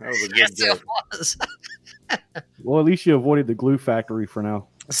 though. That was a good joke. It was. Well, at least you avoided the glue factory for now.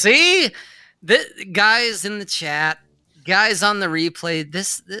 See, the guys in the chat, guys on the replay,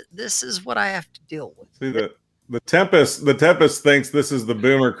 this is what I have to deal with. See, the Tempest thinks this is the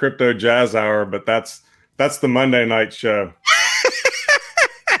Boomer Crypto Jazz Hour, but that's the Monday night show.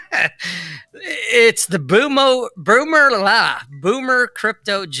 It's the Boomer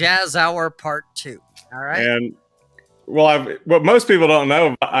Crypto Jazz Hour Part 2. All right. And what most people don't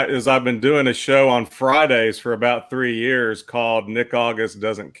know is I've been doing a show on Fridays for about 3 years called Nick August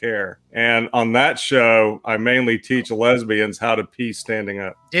Doesn't Care. And on that show, I mainly teach lesbians how to pee standing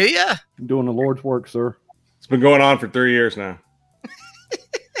up. Do you? I'm doing the Lord's work, sir. It's been going on for 3 years now.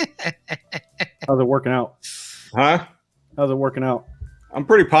 How's it working out? Huh? How's it working out? I'm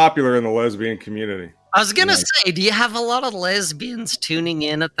pretty popular in the lesbian community. I was going to say, do you have a lot of lesbians tuning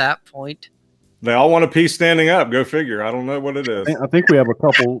in at that point? They all want to pee standing up. Go figure. I don't know what it is. I think we have a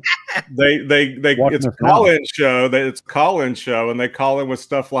couple. It's a call-in show. It's a call-in show, and they call in with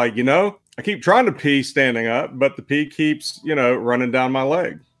stuff like, I keep trying to pee standing up, but the pee keeps, running down my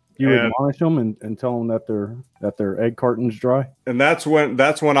leg. You admonish them and tell them that their egg carton's dry. And that's when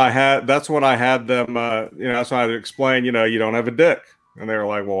I had them. That's when I had to explain. You don't have a dick, and they were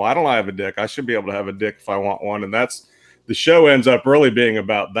like, "Well, why don't I have a dick? I should be able to have a dick if I want one." And that's the show ends up really being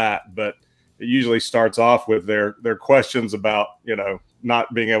about that, but it usually starts off with their questions about,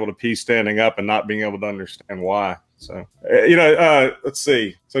 not being able to pee standing up and not being able to understand why. So, let's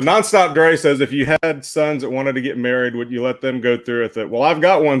see. So Nonstop Dre says, if you had sons that wanted to get married, would you let them go through with it? Well, I've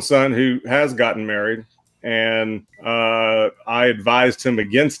got one son who has gotten married, and I advised him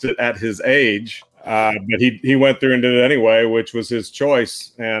against it at his age. But he went through and did it anyway, which was his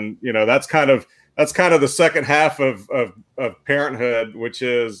choice. And, that's kind of the second half of parenthood, which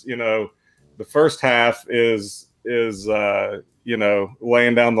is, the first half is laying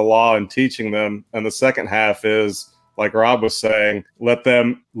down the law and teaching them. And the second half is, like Rob was saying, let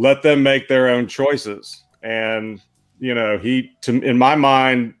them make their own choices. And, in my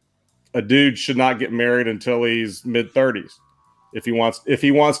mind, a dude should not get married until he's mid-30s if he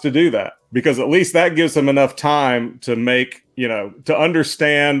wants to do that, because at least that gives him enough time to make, to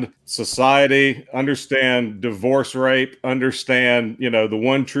understand society, understand divorce rape, understand, the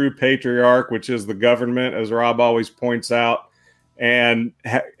one true patriarch, which is the government, as Rob always points out. And,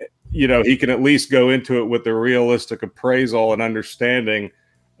 he can at least go into it with a realistic appraisal and understanding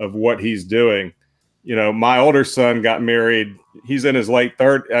of what he's doing. My older son got married. He's in his late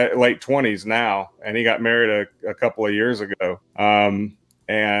 20s now, and he got married a couple of years ago. And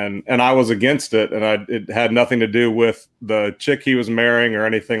I was against it, and it had nothing to do with the chick he was marrying or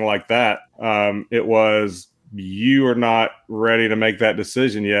anything like that. It was, you are not ready to make that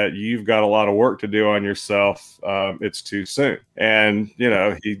decision yet. You've got a lot of work to do on yourself. It's too soon. And,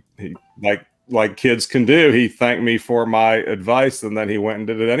 he like kids can do, he thanked me for my advice, and then he went and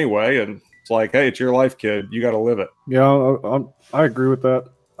did it anyway. And it's like, hey, it's your life, kid. You got to live it. Yeah, I agree with that.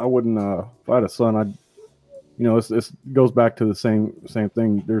 I wouldn't, if I had a son, this goes back to the same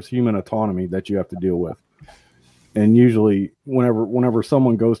thing. There's human autonomy that you have to deal with. And usually whenever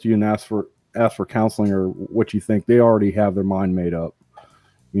someone goes to you and asks for counseling or what you think, they already have their mind made up.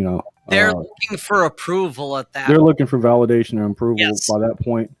 They're looking for approval at that. They're looking for validation and approval. Yes. By that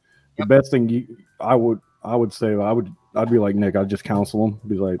point. The best thing I would say, I'd be like Nick. I'd just counsel them.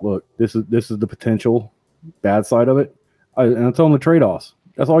 Be like, look, this is the potential bad side of it, and I tell them the trade-offs.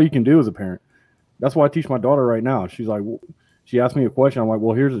 That's all you can do as a parent. That's why I teach my daughter right now. She's like, she asked me a question. I'm like,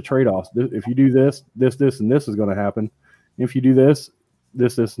 well, here's the trade-offs. If you do this, and this is going to happen. If you do this, and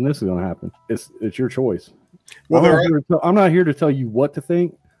this is going to happen. It's your choice. Well, I'm not here to tell you what to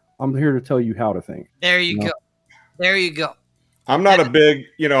think. I'm here to tell you how to think. There you go. There you go. I'm not a big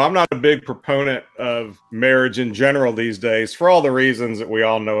proponent of marriage in general these days for all the reasons that we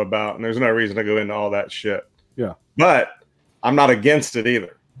all know about. And there's no reason to go into all that shit. Yeah. But I'm not against it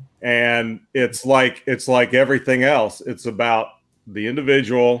either. And it's like everything else. It's about the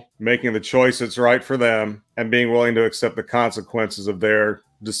individual making the choice that's right for them and being willing to accept the consequences of their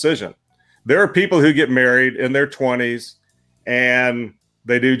decision. There are people who get married in their 20s and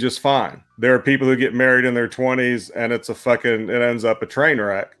they do just fine. There are people who get married in their 20s and it ends up a train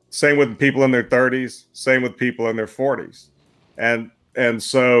wreck. Same with people in their 30s, same with people in their 40s. And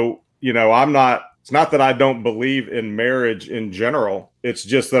so, you know, it's not that I don't believe in marriage in general. It's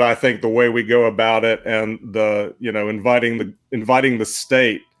just that I think the way we go about it and the, you know, inviting the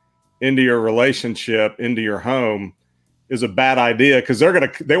state into your relationship, into your home is a bad idea because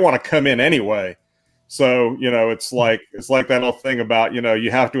they want to come in anyway. So, you know, it's like that whole thing about, you know,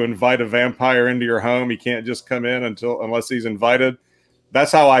 you have to invite a vampire into your home. He can't just come in unless he's invited.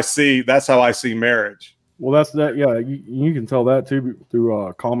 That's how I see marriage. Well, that's that. Yeah, you can tell that too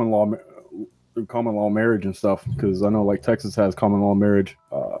through common law marriage and stuff. Because I know like Texas has common law marriage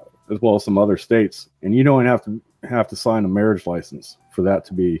as well as some other states, and you don't have to sign a marriage license for that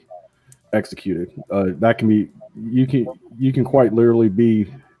to be executed. That can be you can quite literally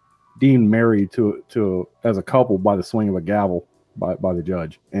be deemed married to as a couple by the swing of a gavel by the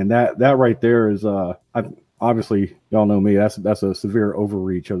judge, and that right there is obviously y'all know me. That's a severe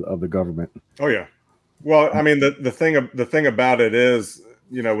overreach of the government. Oh yeah. Well, I mean the thing about it is,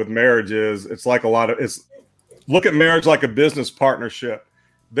 you know, with marriage is look at marriage like a business partnership.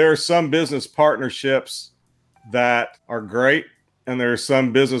 There are some business partnerships that are great, and there are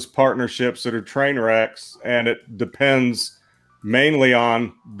some business partnerships that are train wrecks, and it depends mainly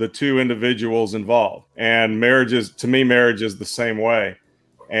on the two individuals involved. And marriage is the same way.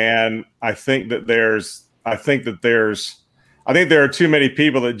 And I think there are too many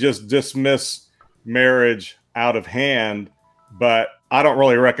people that just dismiss marriage out of hand, but I don't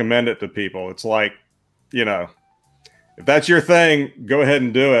really recommend it to people. It's like, you know, if that's your thing, go ahead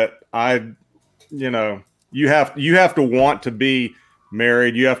and do it. You have to want to be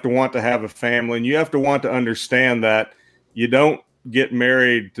married. You have to want to have a family, and you have to want to understand that you don't get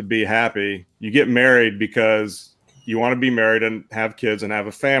married to be happy. You get married because you want to be married and have kids and have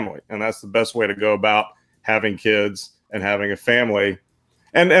a family. And that's the best way to go about having kids and having a family.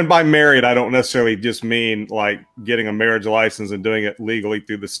 And by married, I don't necessarily just mean like getting a marriage license and doing it legally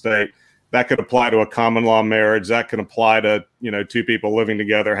through the state. That could apply to a common law marriage. That can apply to, you know, two people living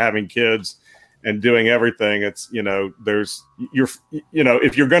together, having kids and doing everything. It's, you know,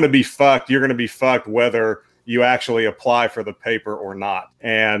 if you're going to be fucked, you're going to be fucked whether you actually apply for the paper or not.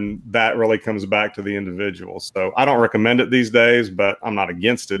 And that really comes back to the individual. So I don't recommend it these days, but I'm not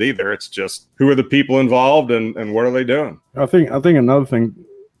against it either. It's just, who are the people involved and what are they doing? I think another thing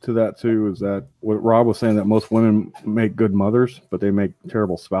to that too is that what Rob was saying, that most women make good mothers, but they make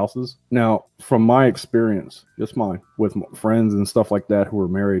terrible spouses. Now, from my experience, just mine, with friends and stuff like that who are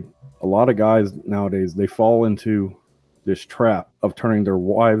married, a lot of guys nowadays, they fall into this trap of turning their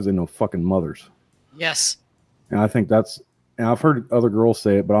wives into fucking mothers. Yes. And I think and I've heard other girls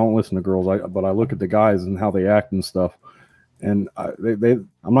say it, but I don't listen to girls. But I look at the guys and how they act and stuff. And I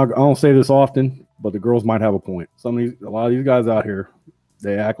don't say this often, but the girls might have a point. A lot of these guys out here,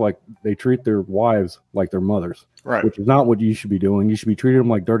 they act like they treat their wives like their mothers, right? Which is not what you should be doing. You should be treating them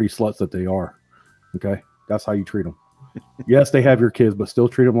like dirty sluts that they are. Okay, that's how you treat them. Yes, they have your kids, but still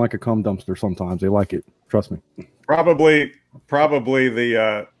treat them like a cum dumpster. Sometimes they like it. Trust me. Probably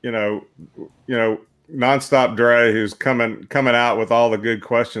the Nonstop Dre, who's coming out with all the good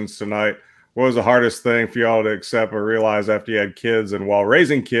questions tonight. What was the hardest thing for y'all to accept or realize after you had kids and while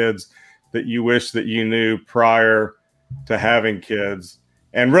raising kids that you wish that you knew prior to having kids?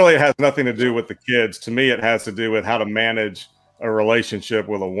 And really, it has nothing to do with the kids. To me, it has to do with how to manage a relationship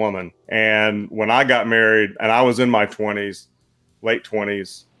with a woman. And when I got married, and I was in my 20s, late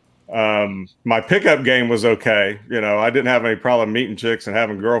 20s, my pickup game was okay. You know, I didn't have any problem meeting chicks and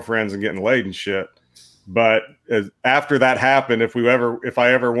having girlfriends and getting laid and shit. But after that happened,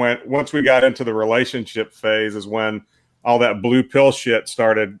 once we got into the relationship phase is when all that blue pill shit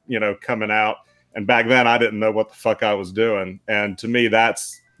started, you know, coming out. And back then I didn't know what the fuck I was doing. And to me,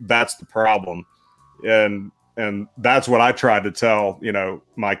 that's the problem. And that's what I tried to tell, you know,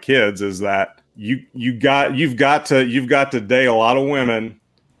 my kids is that you've got to date a lot of women.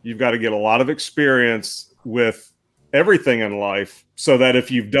 You've got to get a lot of experience with everything in life so that if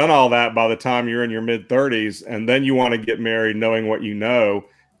you've done all that by the time you're in your mid-30s and then you want to get married knowing what you know,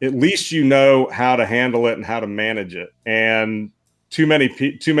 at least you know how to handle it and how to manage it. And too many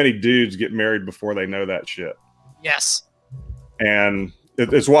dudes get married before they know that shit. Yes. And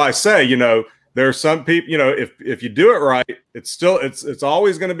it's why I say, you know, there are some people, you know, if you do it right, it's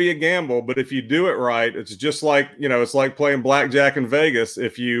always going to be a gamble. But if you do it right, it's just like, you know, it's like playing blackjack in Vegas.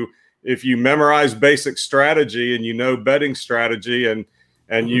 If you if you memorize basic strategy and you know betting strategy and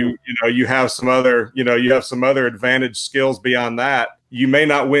you have some other advantage skills beyond that, you may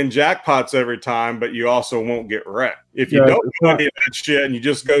not win jackpots every time, but you also won't get wrecked. If you don't know any of that shit and you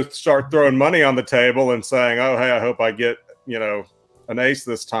just go start throwing money on the table and saying, oh, hey, I hope I get, an ace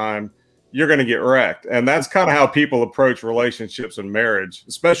this time, you're going to get wrecked. And that's kind of how people approach relationships and marriage,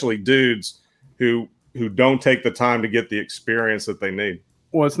 especially dudes who don't take the time to get the experience that they need.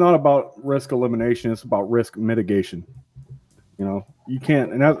 Well, it's not about risk elimination. It's about risk mitigation. You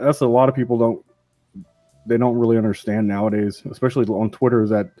can't, and that's a lot of people don't really understand nowadays, especially on Twitter, is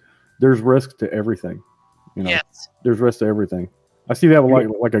that there's risk to everything. Yes. There's risk to everything. I see that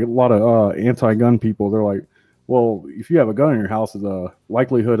like a lot of anti-gun people. They're like, well, if you have a gun in your house, the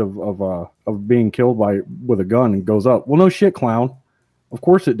likelihood of being killed with a gun goes up. Well, no shit, clown. Of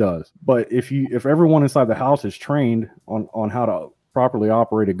course it does. But if everyone inside the house is trained on how to properly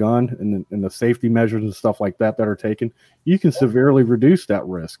operate a gun and the safety measures and stuff like that are taken, you can severely reduce that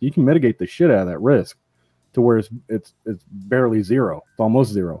risk. You can mitigate the shit out of that risk to where it's barely zero. It's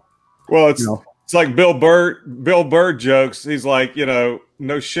almost zero. Well, it's like Bill Burr jokes. He's like,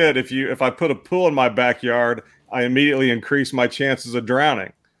 no shit. If I put a pool in my backyard, I immediately increase my chances of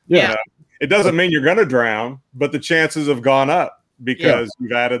drowning. Yeah. It doesn't mean you're going to drown, but the chances have gone up because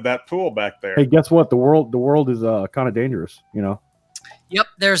you've added that pool back there. Hey, guess what? The world is kind of dangerous, Yep,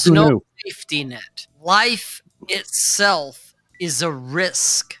 there's no safety net. Life itself is a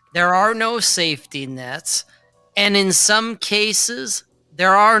risk. There are no safety nets, and in some cases,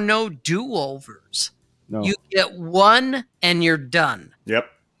 there are no do-overs. No. You get one, and you're done. Yep.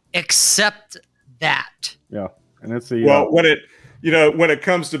 Accept that. Yeah, and it's when it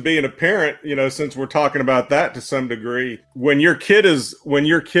comes to being a parent, since we're talking about that to some degree, when your kid is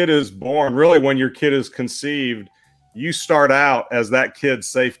born, really when your kid is conceived, you start out as that kid's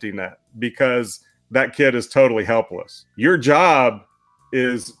safety net because that kid is totally helpless. Your job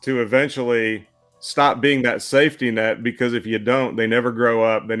is to eventually stop being that safety net, because if you don't, they never grow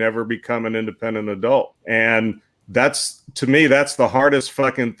up. They never become an independent adult. And to me, that's the hardest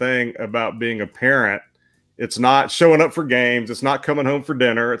fucking thing about being a parent. It's not showing up for games. It's not coming home for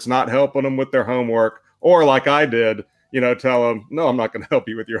dinner. It's not helping them with their homework. Or like I did, tell them, no, I'm not going to help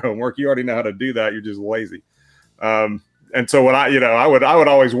you with your homework. You already know how to do that. You're just lazy. And so when I would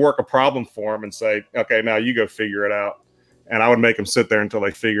always work a problem for them and say, okay, now you go figure it out. And I would make them sit there until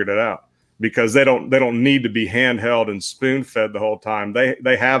they figured it out, because they don't need to be handheld and spoon fed the whole time.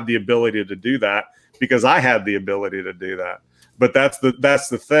 They have the ability to do that because I had the ability to do that. But that's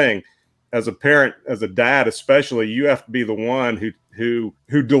the thing. As a parent, as a dad, especially, you have to be the one who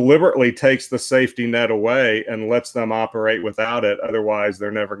deliberately takes the safety net away and lets them operate without it. Otherwise,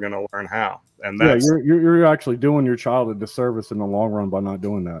 they're never going to learn how. And that's you're actually doing your child a disservice in the long run by not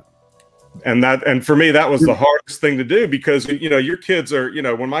doing that. And for me, that was the hardest thing to do, because your kids are,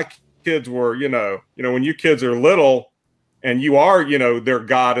 when my kids were, when your kids are little and you are, their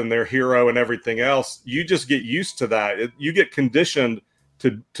God and their hero and everything else, you just get used to that. You get conditioned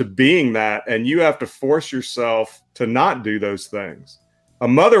to being that, and you have to force yourself to not do those things. A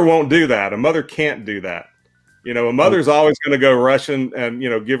mother won't do that. A mother can't do that. A mother's always going to go rushing and,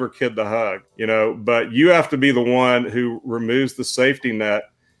 give her kid the hug, but you have to be the one who removes the safety net,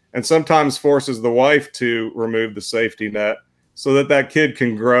 and sometimes forces the wife to remove the safety net so that kid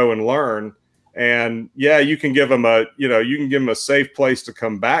can grow and learn. And you can give them a safe place to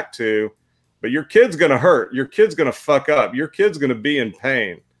come back to, but your kid's going to hurt. Your kid's going to fuck up. Your kid's going to be in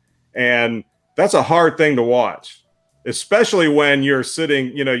pain. And that's a hard thing to watch, especially when you're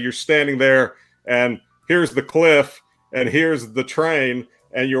sitting, you're standing there and here's the cliff and here's the train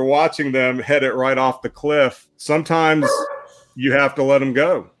and you're watching them head it right off the cliff. Sometimes you have to let them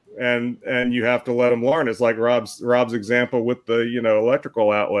go and you have to let them learn. It's like Rob's example with the,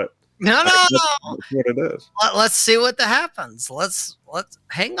 electrical outlet. No. That's what it is. Let's see what happens. Let's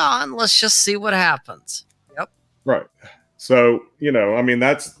hang on. Let's just see what happens. Yep. Right. So,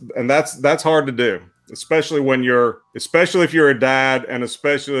 that's hard to do, especially if you're a dad, and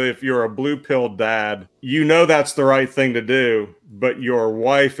especially if you're a blue pill dad. That's the right thing to do, but your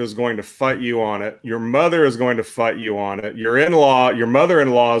wife is going to fight you on it. Your mother is going to fight you on it. Your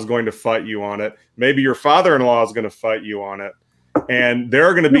mother-in-law is going to fight you on it. Maybe your father-in-law is going to fight you on it. And there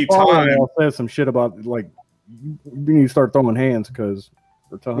are going to be times. Says some shit about like you need to start throwing hands because.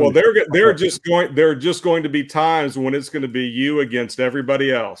 Well, they're just going to be times when it's going to be you against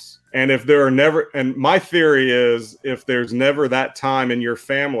everybody else. And and my theory is, if there's never that time in your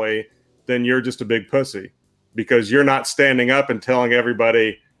family, then you're just a big pussy, because you're not standing up and telling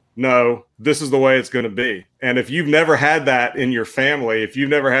everybody, no, this is the way it's going to be. And if you've never had that in your family, if you've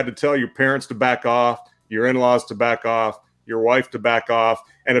never had to tell your parents to back off, your in-laws to back off, your wife to back off,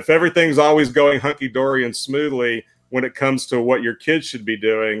 and if everything's always going hunky-dory and smoothly when it comes to what your kids should be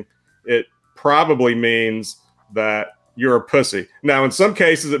doing, it probably means that you're a pussy. Now, in some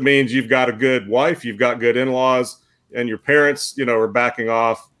cases, it means you've got a good wife, you've got good in-laws, and your parents, are backing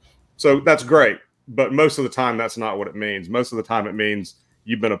off. So that's great. But most of the time, that's not what it means. Most of the time, it means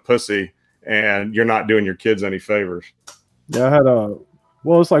you've been a pussy and you're not doing your kids any favors. Yeah, I had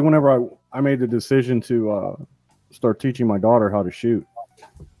well, it's like whenever I made the decision to start teaching my daughter how to shoot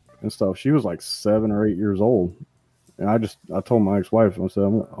and stuff. She was like 7 or 8 years old. And I told my ex-wife, I said,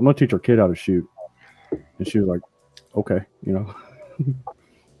 I'm going to teach our kid how to shoot. And she was like, okay,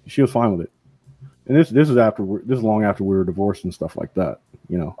 she was fine with it. And this is long after we were divorced and stuff like that,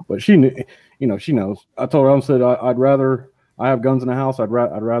 but she knew, she knows. I told her, I said, I'd rather I have guns in the house. I'd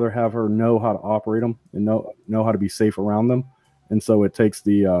rather have her know how to operate them and know how to be safe around them. And so it takes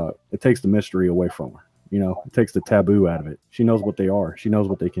the mystery away from her. It takes the taboo out of it. She knows what they are. She knows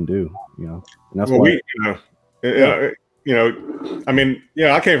what they can do. And that's why. I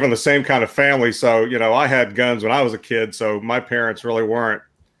came from the same kind of family. So, I had guns when I was a kid. So my parents really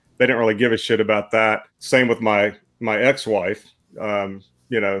they didn't really give a shit about that. Same with my ex-wife.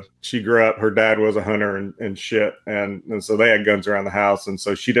 She grew up, her dad was a hunter and shit. And so they had guns around the house. And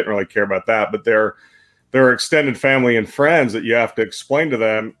so she didn't really care about that. But there are extended family and friends that you have to explain to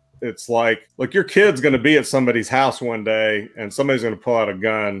them. It's like, look, your kid's going to be at somebody's house one day and somebody's going to pull out a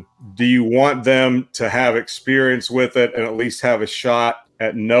gun. Do you want them to have experience with it and at least have a shot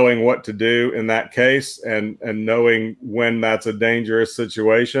at knowing what to do in that case and knowing when that's a dangerous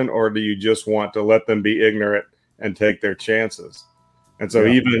situation? Or do you just want to let them be ignorant and take their chances? And so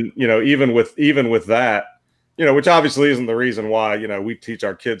even with that, which obviously isn't the reason why, we teach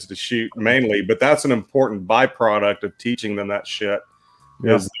our kids to shoot mainly, but that's an important byproduct of teaching them that shit.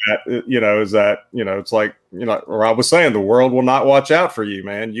 Yeah. Is that it's like, Rob was saying, the world will not watch out for you,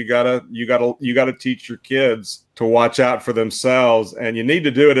 man. You gotta teach your kids to watch out for themselves, and you need to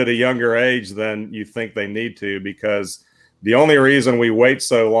do it at a younger age than you think they need to, because the only reason we wait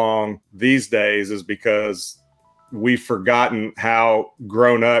so long these days is because we've forgotten how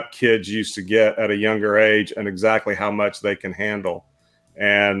grown up kids used to get at a younger age and exactly how much they can handle.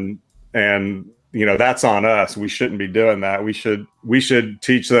 And that's on us. We shouldn't be doing that. We should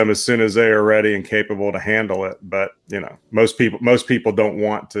teach them as soon as they are ready and capable to handle it. But most people don't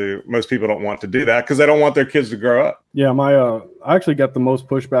want to do that because they don't want their kids to grow up. Yeah, I actually got the most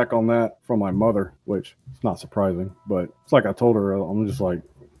pushback on that from my mother, which is not surprising. But it's like I told her, I'm just like,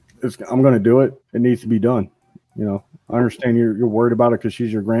 I'm going to do it. It needs to be done. I understand you're worried about it because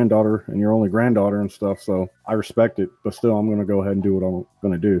she's your granddaughter and your only granddaughter and stuff. So I respect it, but still, I'm going to go ahead and do what I'm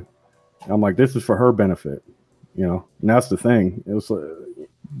going to do. I'm like, this is for her benefit, and that's the thing. It was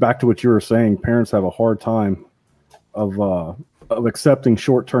back to what you were saying. Parents have a hard time of accepting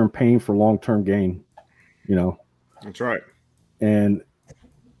short-term pain for long-term gain, That's right. And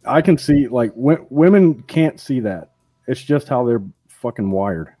I can see, like, women can't see that. It's just how they're fucking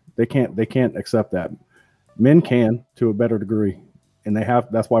wired. They can't accept that. Men can to a better degree, and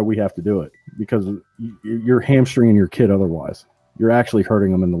that's why we have to do it, because you're hamstringing your kid otherwise. You're actually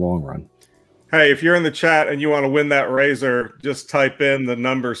hurting them in the long run. Hey, if you're in the chat and you want to win that razor, just type in the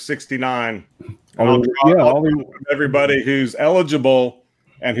number 69. I'll everybody who's eligible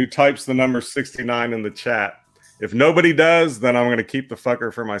and who types the number 69 in the chat. If nobody does, then I'm going to keep the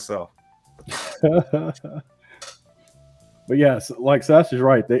fucker for myself. But yes, like Sash is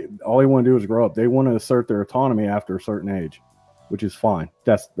right. All they want to do is grow up. They want to assert their autonomy after a certain age, which is fine.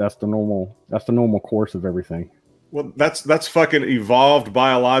 That's the normal course of everything. Well, that's fucking evolved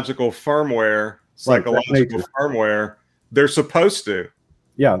biological firmware, psychological firmware. They're supposed to.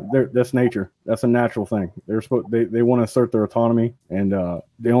 Yeah, that's nature. That's a natural thing. They want to assert their autonomy, and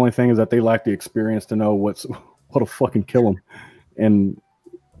the only thing is that they lack the experience to know what'll fucking kill them. And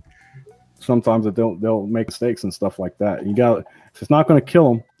sometimes they'll make mistakes and stuff like that. If it's not going to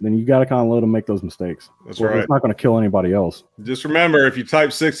kill them, then you got to kind of let them make those mistakes. That's right. It's not going to kill anybody else. Just remember, if you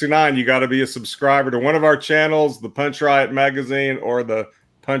type 69, you got to be a subscriber to one of our channels, the Punch Riot Magazine or the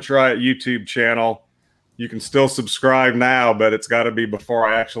Punch Riot YouTube channel. You can still subscribe now, but it's got to be before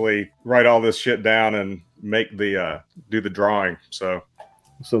I actually write all this shit down and make do the drawing. So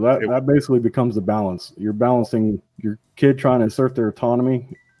that basically becomes the balance. You're balancing your kid trying to assert their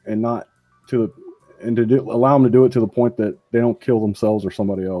autonomy and not allow them to do it to the point that they don't kill themselves or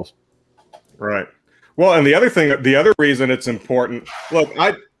somebody else. Right. Well, and the other reason it's important. Look,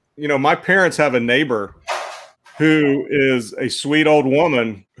 my parents have a neighbor who is a sweet old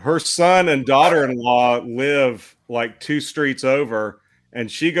woman her son and daughter-in-law live like 2 streets over, and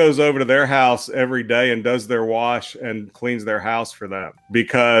she goes over to their house every day and does their wash and cleans their house for them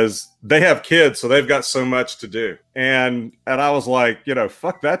because they have kids, so they've got so much to do. And I was like, you know,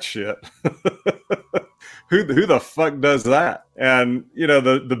 fuck that shit. Who the fuck does that? And you know,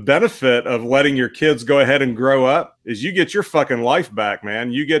 the benefit of letting your kids go ahead and grow up is you get your fucking life back,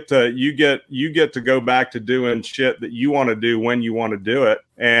 man. You get to go back to doing shit that you want to do when you want to do it,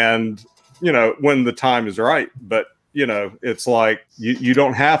 and you know, when the time is right. But you know, it's like you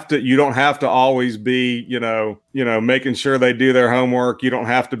don't have to always be, you know, making sure they do their homework. You don't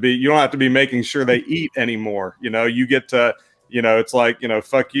have to be making sure they eat anymore. You know, you get to, you know, it's like, you know,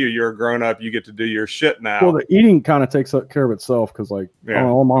 fuck you, you're a grown up, you get to do your shit now. Well, the eating kind of takes care of itself because, like, I don't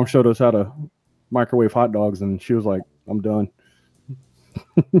know, mom showed us how to microwave hot dogs, and she was like, "I'm done."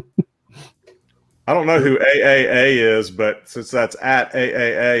 I don't know who AAA is, but since that's at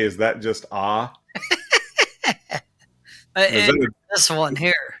AAA, is that just This one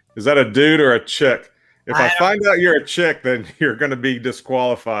here. Is that a dude or a chick? If I find out you're a chick, then you're going to be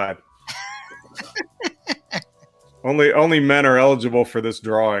disqualified. Only men are eligible for this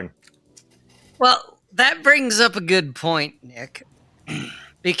drawing. Well, that brings up a good point, Nick,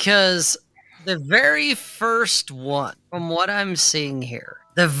 because the very first one, from what I'm seeing here,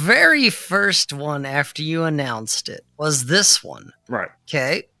 the very first one after you announced it was this one. Right.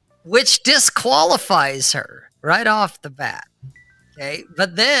 Okay. Which disqualifies her right off the bat. Okay.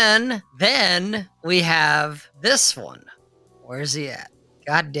 But then we have this one. Where's he at?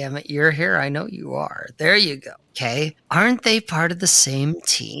 God damn it. You're here. I know you are. There you go. Okay. Aren't they part of the same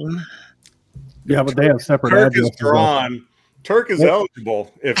team? Yeah, but they have separate Turk addresses. Is drawn. Turk is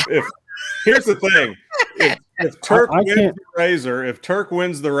eligible. If here's the thing. If Turk wins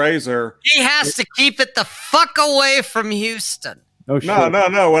the razor, he has to keep it the fuck away from Houston. Oh, shit.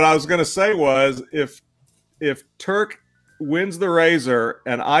 No. What I was going to say was if Turk wins the razor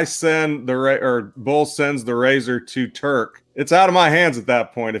and I send or Bull sends the razor to Turk, it's out of my hands at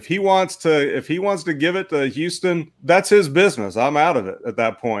that point. If he wants to give it to Houston, that's his business. I'm out of it at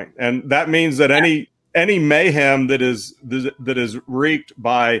that point. And that means that any mayhem that is wreaked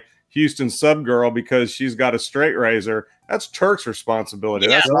by Houston's sub girl because she's got a straight razor, that's Turk's responsibility.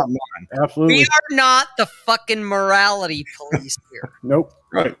 Yeah. That's not mine. Absolutely. We are not the fucking morality police here. Nope.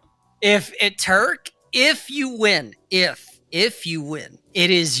 Right. If you win, it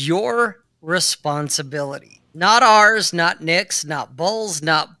is your responsibility. Not ours, not Nick's, not Bull's,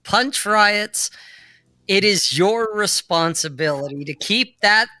 not Punch Riot's. It is your responsibility to keep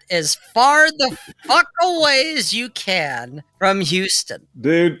that as far the fuck away as you can from Houston.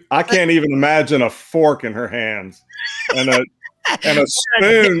 Dude, I can't even imagine a fork in her hands. And a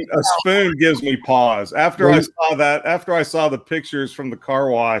spoon gives me pause. After I saw the pictures from the car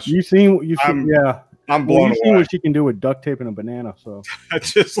wash. I'm blown away. You've seen what she can do with duct tape and a banana, so I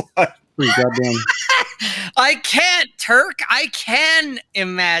just like pretty goddamn. I can't, Turk. I can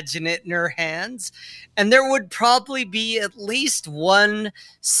imagine it in her hands. And there would probably be at least one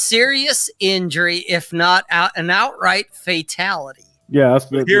serious injury, if not an outright fatality. Yeah,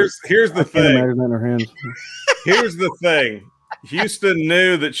 here's the thing. In her hands. Here's the thing. Houston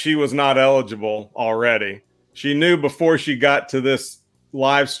knew that she was not eligible already. She knew before she got to this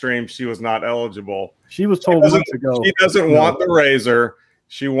live stream she was not eligible. She was told months ago. She doesn't want the razor.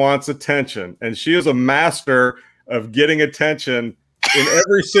 She wants attention. And she is a master of getting attention in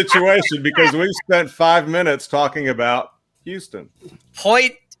every situation because we've spent 5 minutes talking about Houston.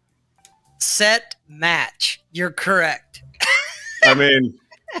 Point, set, match. You're correct. I mean,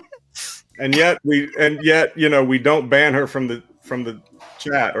 and yet you know, we don't ban her from the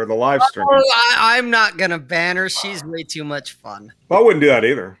chat or the live stream. I'm not gonna ban her. She's way too much fun. Well, I wouldn't do that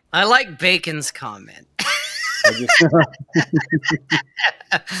either. I like Bacon's comment.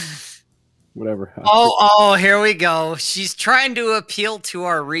 Whatever. Oh, here we go. She's trying to appeal to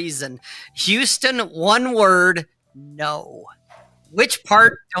our reason. Houston, one word, no. Which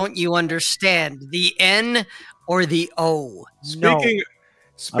part don't you understand? The N or the O? Speaking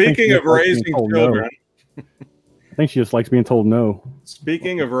of raising children. No. I think she just likes being told no.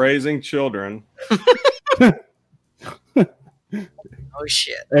 Speaking of raising children. Oh,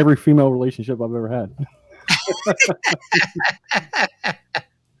 shit. Every female relationship I've ever had.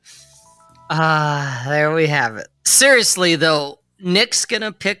 There we have it. Seriously, though, Nick's going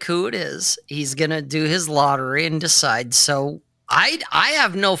to pick who it is. He's going to do his lottery and decide. So I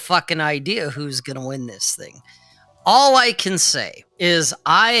have no fucking idea who's going to win this thing. All I can say is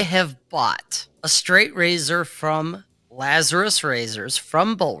I have bought a straight razor from Lazarus Razors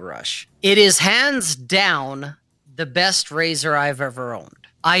from Bull Rush. It is hands down the best razor I've ever owned.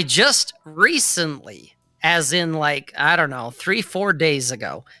 I just recently, as in like, I don't know, 3-4 days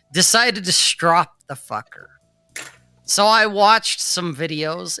ago, decided to strop the fucker. So I watched some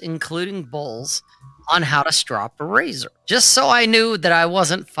videos, including Bull's, on how to strop a razor, just so I knew that I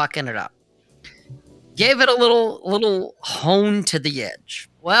wasn't fucking it up. Gave it a little hone to the edge.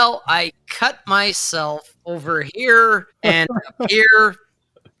 Well, I cut myself over here and up here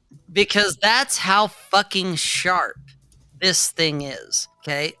because that's how fucking sharp this thing is.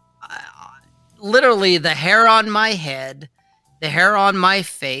 Okay, literally the hair on my head, the hair on my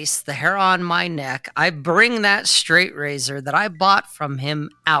face, the hair on my neck. I bring that straight razor that I bought from him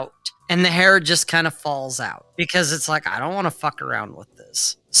out, and the hair just kind of falls out because it's like, I don't want to fuck around with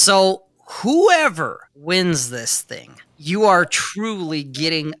this. So whoever wins this thing, you are truly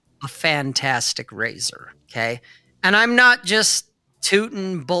getting a fantastic razor. Okay, and I'm not just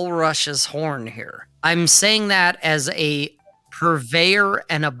tooting Bullrush's horn here. I'm saying that as a purveyor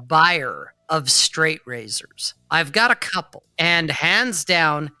and a buyer of straight razors. I've got a couple, and hands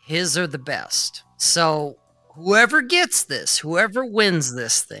down, his are the best. So whoever gets this, whoever wins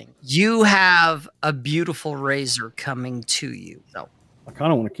this thing, you have a beautiful razor coming to you. So I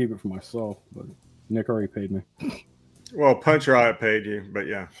kind of want to keep it for myself, but Nick already paid me. Well, Punch Riot paid you, but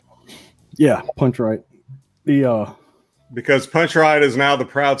yeah. Yeah, Punch Riot. Because Punch Riot is now the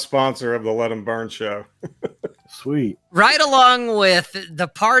proud sponsor of the Let 'Em Burn show. Sweet. Right along with the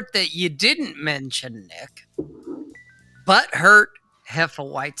part that you didn't mention, Nick, Butthurt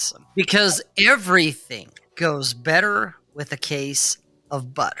Hefeweizen, because everything goes better with a case of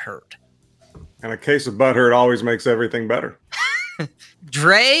Butthurt. And a case of Butthurt always makes everything better.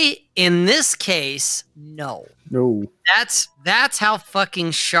 Dre, in this case, no. That's how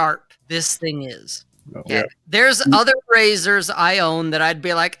fucking sharp this thing is. No. Yeah. There's other razors I own that I'd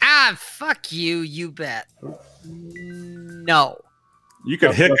be like, fuck you, you bet. No. You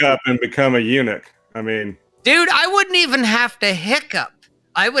could hiccup and become a eunuch. I mean, dude, I wouldn't even have to hiccup.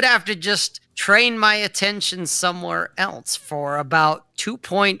 I would have to just train my attention somewhere else for about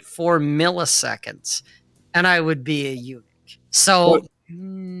 2.4 milliseconds, and I would be a eunuch. So,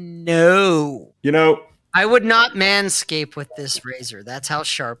 no. You know, I would not manscape with this razor. That's how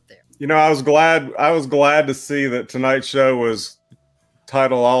sharp they are. You know, I was glad to see that tonight's show was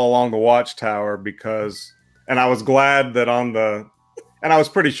titled All Along the Watchtower because, and I was glad that and I was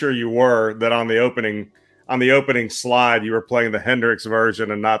pretty sure you were, that on the opening slide, you were playing the Hendrix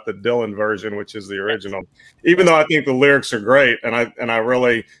version and not the Dylan version, which is the original. Even though I think the lyrics are great, and I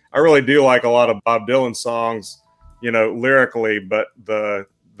really do like a lot of Bob Dylan songs, you know, lyrically, but the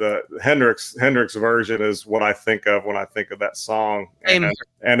Hendrix version is what I think of when I think of that song.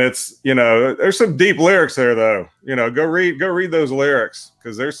 And it's, you know, there's some deep lyrics there though. You know, go read those lyrics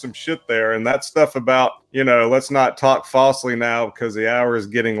because there's some shit there. And that stuff about, you know, let's not talk falsely now because the hour is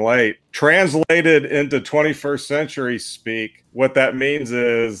getting late. Translated into 21st century speak, what that means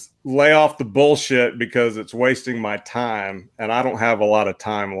is lay off the bullshit because it's wasting my time and I don't have a lot of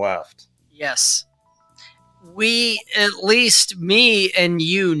time left. Yes. We, at least me and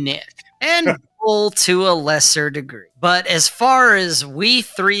you, Nick, and Bull to a lesser degree. But as far as we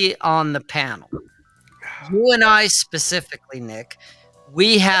three on the panel, you and I specifically, Nick,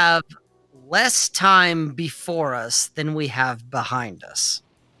 we have less time before us than we have behind us,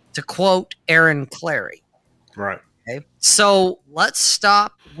 to quote Aaron Clary. Right. Okay. So let's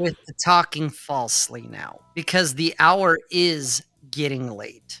stop with the talking falsely now, because the hour is getting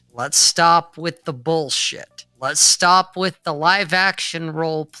late. Let's stop with the bullshit. Let's stop with the live action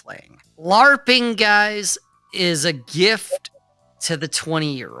role playing. LARPing, guys, is a gift to the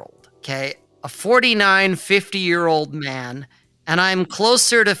 20-year-old. Okay. A 49, 50-year-old man, and I'm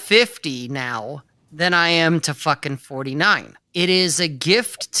closer to 50 now than I am to fucking 49. It is a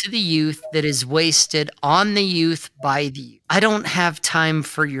gift to the youth that is wasted on the youth by the youth. I don't have time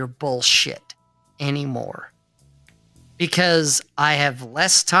for your bullshit anymore because I have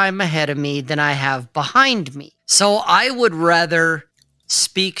less time ahead of me than I have behind me. So I would rather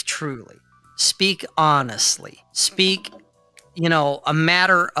speak truly, speak honestly, speak, you know, a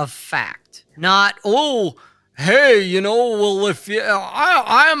matter of fact, not, oh, hey, you know, well, if you,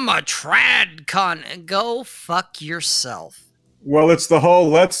 I'm a trad con, go fuck yourself. Well, it's the whole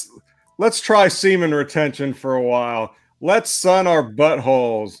let's try semen retention for a while. Let's sun our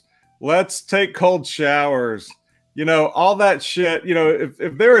buttholes. Let's take cold showers. You know, all that shit. You know,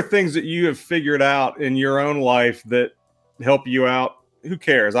 if there are things that you have figured out in your own life that help you out, who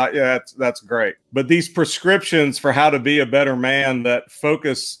cares? That's great. But these prescriptions for how to be a better man that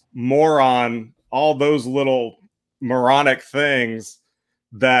focus more on all those little moronic things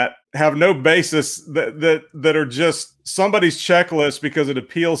that have no basis, that are just somebody's checklist because it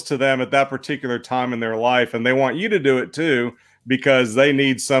appeals to them at that particular time in their life, and they want you to do it too because they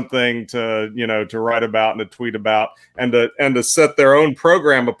need something to, you know, to write about and to tweet about and to set their own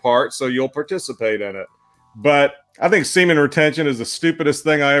program apart so you'll participate in it. But I think semen retention is the stupidest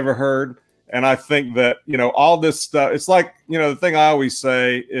thing I ever heard. And I think that, you know, all this stuff, it's like, you know, the thing I always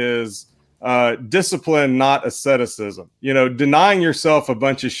say is discipline, not asceticism. You know, denying yourself a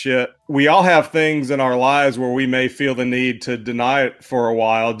bunch of shit. We all have things in our lives where we may feel the need to deny it for a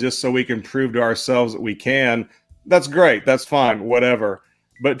while just so we can prove to ourselves that we can. That's great. That's fine. Whatever.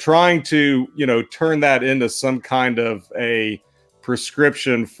 But trying to, you know, turn that into some kind of a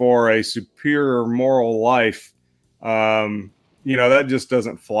prescription for a superior moral life, you know, that just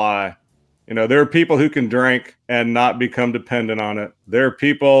doesn't fly. You know, there are people who can drink and not become dependent on it. There are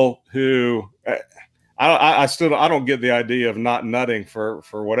people who I don't get the idea of not nutting for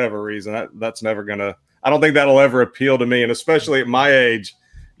whatever reason. That's never gonna. I don't think that'll ever appeal to me. And especially at my age,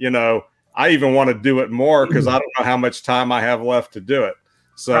 you know, I even want to do it more because I don't know how much time I have left to do it.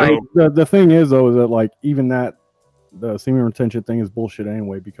 So the thing is though, is that like even that the semen retention thing is bullshit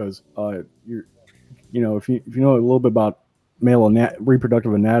anyway, because you know, if you know a little bit about male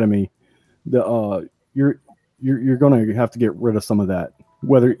reproductive anatomy, you're going to have to get rid of some of that,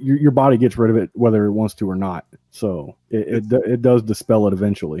 whether your body gets rid of it, whether it wants to or not. So it does dispel it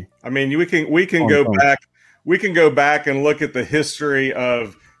eventually. I mean, we can go back and look at the history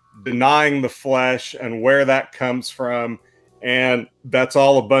of denying the flesh and where that comes from, and that's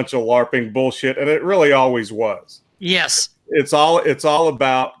all a bunch of LARPing bullshit, and it really always was. Yes, it's all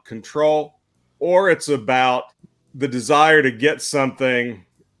about control, or it's about the desire to get something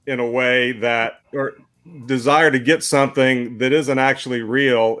in a way that, or desire to get something that isn't actually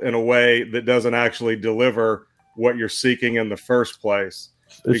real in a way that doesn't actually deliver what you're seeking in the first place.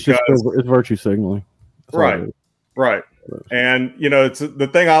 It's virtue signaling. Right. And you know, it's the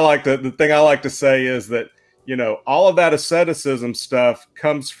thing I like to say is that, you know, all of that asceticism stuff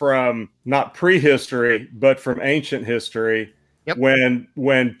comes from not prehistory, but from ancient history. Yep.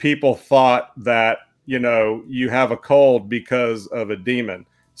 When people thought that, you know, you have a cold because of a demon.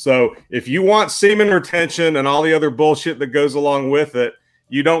 So if you want semen retention and all the other bullshit that goes along with it,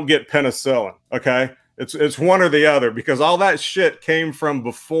 you don't get penicillin. Okay. It's one or the other, because all that shit came from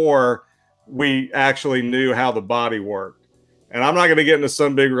before we actually knew how the body worked. And I'm not going to get into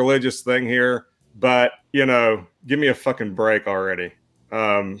some big religious thing here, but, you know, give me a fucking break already.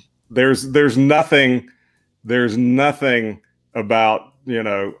 There's nothing about, you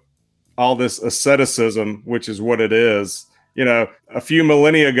know, all this asceticism, which is what it is. You know, a few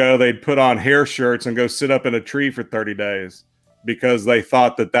millennia ago, they'd put on hair shirts and go sit up in a tree for 30 days because they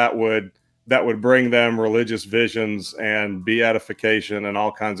thought that would bring them religious visions and beatification and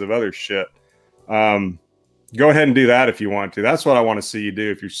all kinds of other shit. Go ahead and do that if you want to. That's what I want to see you do.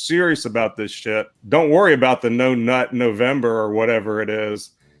 If you're serious about this shit, don't worry about the no nut November or whatever it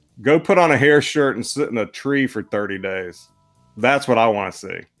is. Go put on a hair shirt and sit in a tree for 30 days. That's what I want to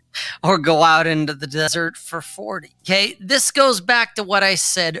see. Or go out into the desert for 40. Okay, this goes back to what I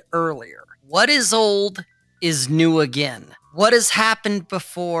said earlier. What is old is new again. What has happened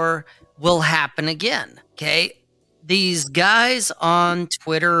before will happen again. Okay, these guys on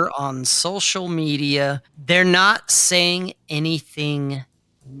Twitter, on social media, they're not saying anything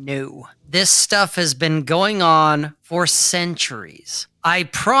new. This stuff has been going on for centuries. I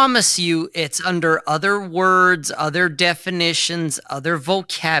promise you it's under other words, other definitions, other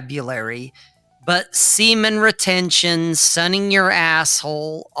vocabulary, but semen retention, sunning your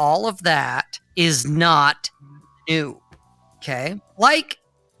asshole, all of that is not new. Okay? Like,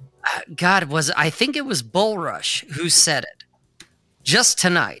 I think it was Bullrush who said it just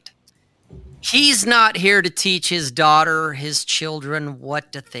tonight. He's not here to teach his daughter, his children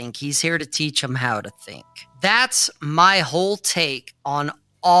what to think. He's here to teach them how to think. That's my whole take on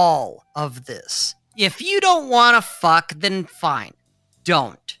all of this. If you don't want to fuck, then fine.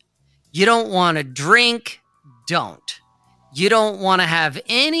 Don't. You don't want to drink? Don't. You don't want to have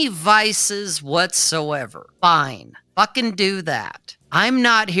any vices whatsoever? Fine. Fucking do that. I'm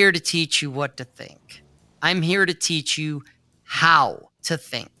not here to teach you what to think. I'm here to teach you how to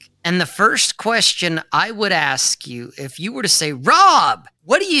think. And the first question I would ask you, if you were to say, Rob,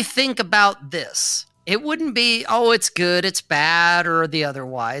 what do you think about this? It wouldn't be, oh, it's good, it's bad, or the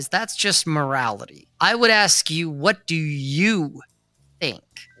otherwise. That's just morality. I would ask you, what do you think?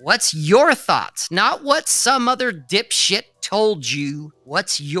 What's your thoughts? Not what some other dipshit told you.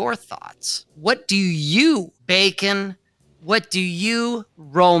 What's your thoughts? What do you, Bacon? What do you,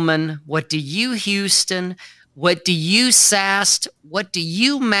 Roman? What do you, Houston? What do you, Sast? What do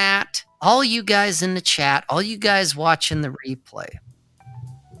you, Matt? All you guys in the chat, all you guys watching the replay.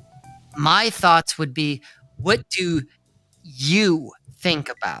 My thoughts would be, what do you think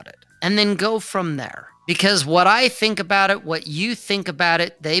about it? And then go from there. Because what I think about it, what you think about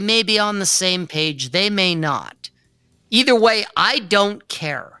it, they may be on the same page, they may not. Either way, I don't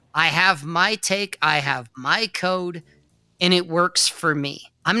care. I have my take, I have my code, and it works for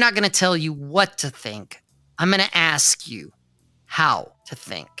me. I'm not going to tell you what to think. I'm going to ask you how to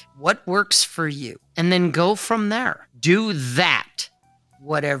think. What works for you? And then go from there. Do that,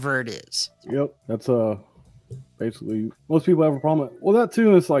 whatever it is. Yep, that's basically most people have a problem. Well, that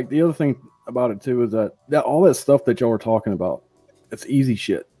too is like the other thing about it too is that all that stuff that y'all were talking about, it's easy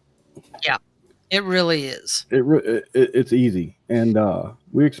shit. Yeah, it really is. It's easy, and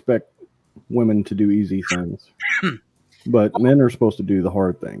we expect women to do easy things, but men are supposed to do the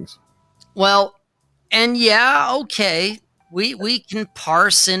hard things. Well, and yeah, okay, we can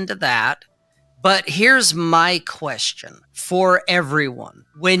parse into that. But here's my question for everyone.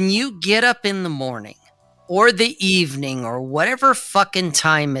 When you get up in the morning or the evening or whatever fucking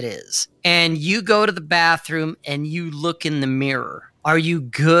time it is, and you go to the bathroom and you look in the mirror, are you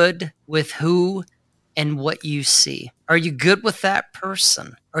good with who and what you see? Are you good with that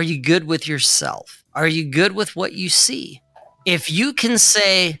person? Are you good with yourself? Are you good with what you see? If you can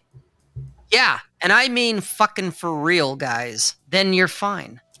say, yeah, and I mean fucking for real, guys, then you're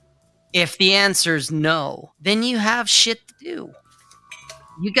fine. If the answer is no, then you have shit to do.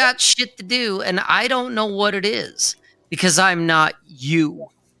 You got shit to do, and I don't know what it is because I'm not you.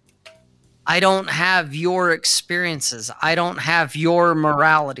 I don't have your experiences. I don't have your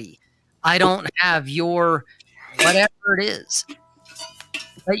morality. I don't have your whatever it is.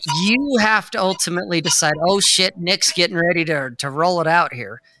 But you have to ultimately decide, oh shit, Nick's getting ready to roll it out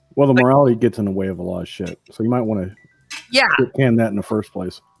here. Well, the morality gets in the way of a lot of shit. So you might want to can that in the first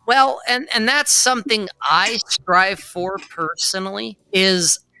place. Well, and that's something I strive for personally,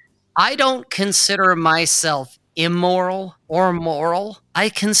 is I don't consider myself immoral or moral. I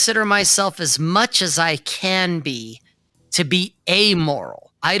consider myself as much as I can be to be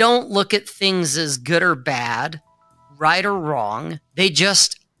amoral. I don't look at things as good or bad, right or wrong. They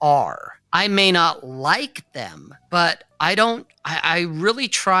just are. I may not like them, but I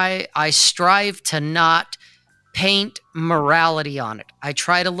really strive to not paint morality on it. I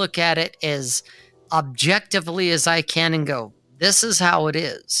try to look at it as objectively as I can and go, this is how it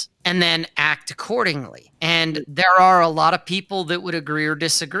is, and then act accordingly. And there are a lot of people that would agree or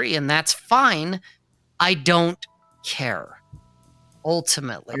disagree, and that's fine. I don't care.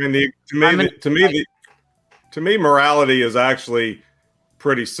 Ultimately, I mean, to me, morality is actually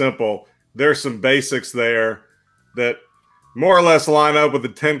pretty simple. There's some basics there that more or less line up with the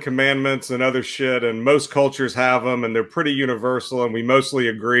 10 Commandments and other shit, and most cultures have them, and they're pretty universal, and we mostly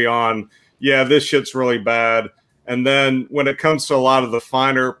agree on, yeah, this shit's really bad. And then when it comes to a lot of the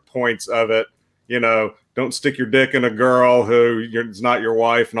finer points of it, you know, don't stick your dick in a girl who is not your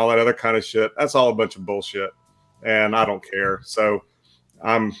wife and all that other kind of shit. That's all a bunch of bullshit, and I don't care. So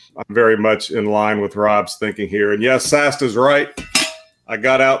I'm very much in line with Rob's thinking here. And yes, Sasta's right. I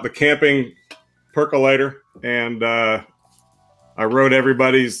got out the camping percolator, and I wrote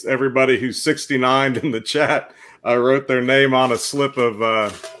everybody who's 69 in the chat. I wrote their name on a slip of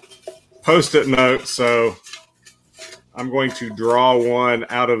Post-it note. So I'm going to draw one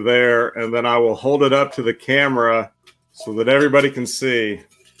out of there, and then I will hold it up to the camera so that everybody can see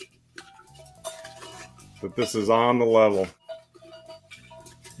that this is on the level.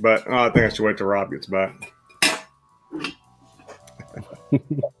 But I think I should wait till Rob gets back.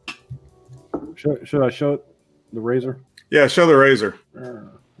 Should I show it, the razor? Yeah, show the razor.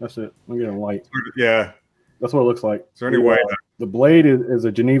 That's it. Let me get a light. Yeah. That's what it looks like. Is there any way? The blade is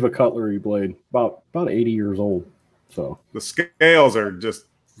a Geneva cutlery blade, about 80 years old. So the scales are just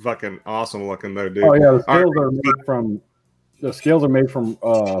fucking awesome looking, though, dude. Oh yeah, the scales are made from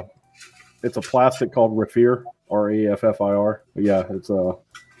it's a plastic called Raffir, Raffir. But yeah, it's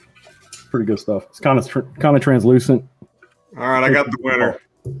pretty good stuff. It's kind of translucent. All right, I got the winner.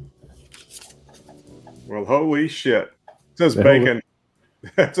 Well, holy shit! It says bacon.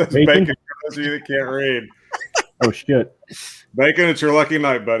 It says bacon for those of you that can't read. Oh shit! Bacon, it's your lucky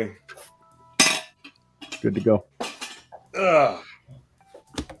night, buddy. Good to go.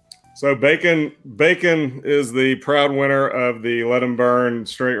 So Bacon is the proud winner of the Let 'Em Burn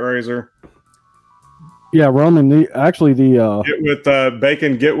straight razor. Yeah, Roman. Get with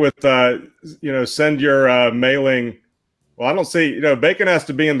Bacon. Get with send your mailing. Well, I don't see. Bacon has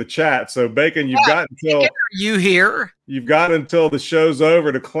to be in the chat. So Bacon, you've got until you here. You've got until the show's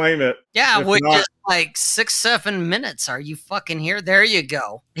over to claim it. Yeah, like 6-7 minutes. Are you fucking here? There you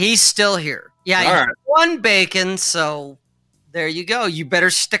go. He's still here. Yeah, All you right. won, Bacon. So there you go. You better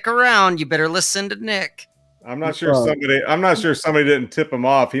stick around. You better listen to Nick. I'm not sure somebody didn't tip him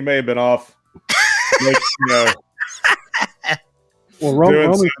off. He may have been off. Well,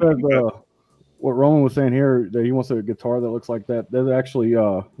 Roman says what Roman was saying here, that he wants a guitar that looks like that. There's actually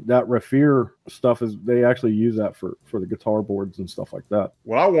that Raffier stuff they actually use that for the guitar boards and stuff like that.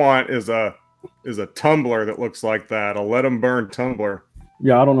 What I want is a tumbler that looks like that, a let 'em burn tumbler.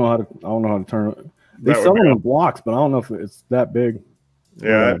 Yeah, I don't know how to turn it. They sell them in blocks, but I don't know if it's that big.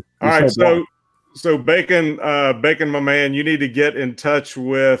 Yeah. All right. So Bacon, my man, you need to get in touch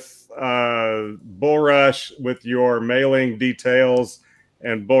with Bullrush with your mailing details,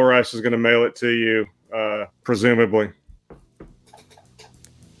 and Bullrush is going to mail it to you, presumably.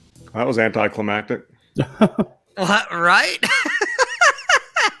 That was anticlimactic. Right?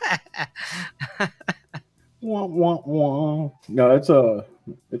 Wah, wah, wah. No, it's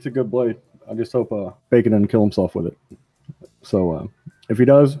a good blade. I just hope Bacon doesn't kill himself with it. So if he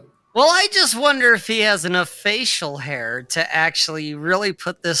does, well, I just wonder if he has enough facial hair to actually really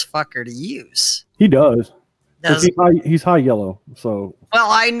put this fucker to use. He does. He's high yellow. So well,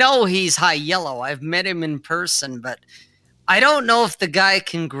 I know he's high yellow. I've met him in person, but I don't know if the guy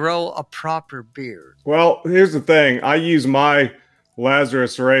can grow a proper beard. Well, here's the thing. I use my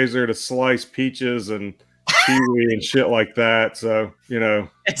Lazarus razor to slice peaches and kiwi and shit like that. So,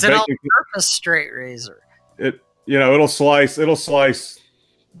 it's an all-purpose straight razor. It'll slice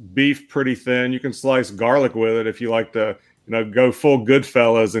beef pretty thin. You can slice garlic with it if you like to, go full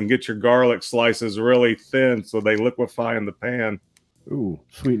Goodfellas and get your garlic slices really thin so they liquefy in the pan. Ooh,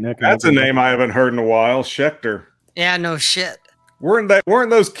 sweet neck. That's a name I haven't heard in a while. Schecter. Yeah, no shit. Weren't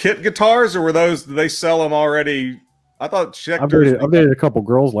those kit guitars, or did they sell them already? I thought Schecter. I've dated a couple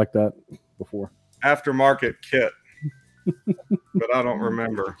girls like that before. Aftermarket kit. But I don't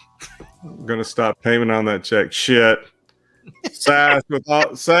remember. I'm gonna stop payment on that check. Shit.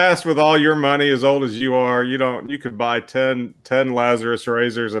 Sass with all your money, as old as you are, you could buy 10 Lazarus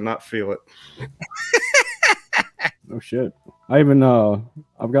razors and not feel it. Oh shit.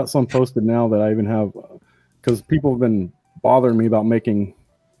 I've got some posted now that I even have, because people have been bothering me about making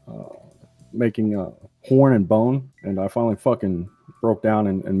horn and bone, and I finally fucking broke down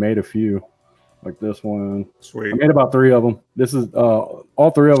and made a few. Like this one. Sweet. I made about 3 of them. This is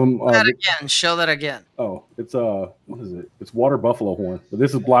all 3 of them. Show that again. Oh, it's what is it? It's water buffalo horn. But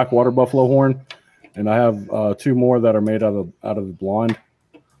this is black water buffalo horn, and I have 2 more that are made out of the blonde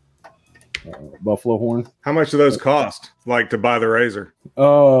buffalo horn. How much do those cost? Like to buy the razor?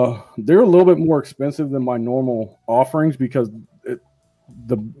 They're a little bit more expensive than my normal offerings because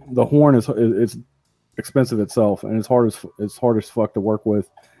the horn is expensive itself, and it's hard as fuck to work with.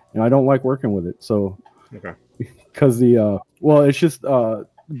 And I don't like working with it. So, okay. Because it's just bone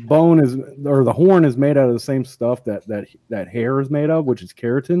the horn is made out of the same stuff that hair is made of, which is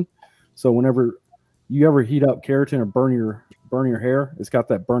keratin. So whenever you ever heat up keratin or burn your hair, it's got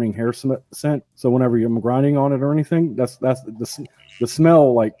that burning hair scent. So whenever you're grinding on it or anything, that's the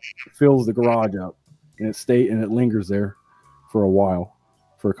smell like fills the garage up, and it lingers there for a while,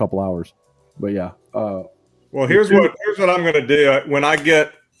 for a couple hours. But yeah. Well, here's what I'm gonna do.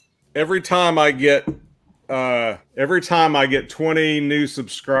 Every time I get 20 new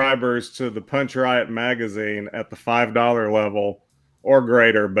subscribers to the Punch Riot magazine at the $5 level or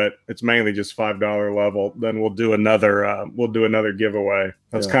greater, but it's mainly just $5 level, then we'll do another giveaway.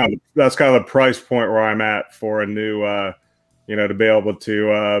 That's kind of the price point where I'm at for a new to be able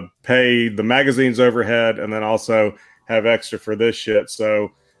to pay the magazine's overhead and then also have extra for this shit.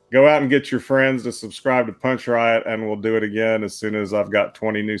 So go out and get your friends to subscribe to Punch Riot, and we'll do it again as soon as I've got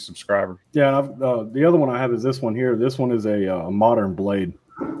 20 new subscribers. Yeah, and the other one I have is this one here. This one is a modern blade.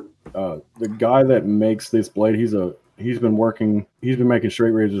 The guy that makes this blade, he's been making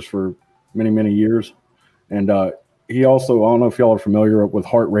straight razors for many, many years, and he also, I don't know if y'all are familiar with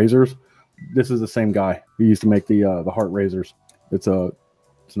Heart razors. This is the same guy. He used to make the Heart razors. It's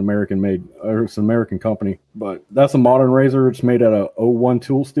an American company, but that's a modern razor. It's made out of 01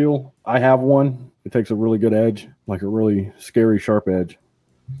 tool steel. I have one. It takes a really good edge, like a really scary sharp edge.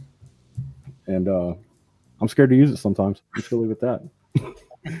 And I'm scared to use it sometimes. I'm just gonna leave it at that.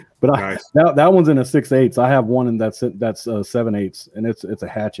 But nice. that one's in a 6/8. I have one and that's 7/8, and it's a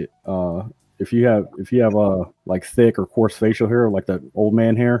hatchet. If you have like thick or coarse facial hair, like that old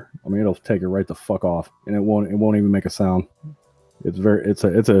man hair, I mean, it'll take it right the fuck off, and it won't even make a sound.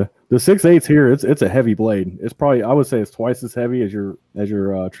 The 6/8 here. It's a heavy blade. It's probably, I would say, it's twice as heavy as your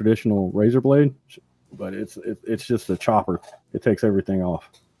traditional razor blade, but it's just a chopper. It takes everything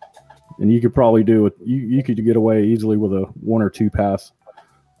off. and you could probably do it. You could get away easily with a 1 or 2 pass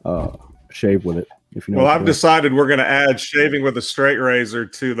shave with it. If you know. Well, I've decided we're going to add shaving with a straight razor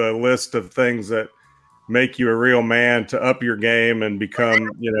to the list of things that make you a real man to up your game and become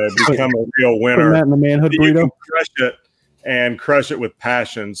a real winner. That in the manhood burrito. You can crush it with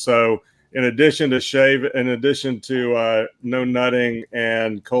passion. So in addition to no nutting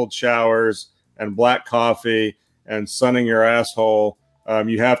and cold showers and black coffee and sunning your asshole,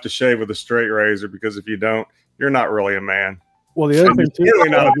 you have to shave with a straight razor, because if you don't, you're not really a man. Well, the other thing too,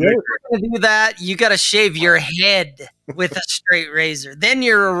 to do that, you got to shave your head with a straight razor. Then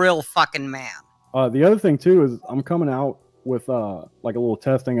you're a real fucking man. The other thing too is I'm coming out with like a little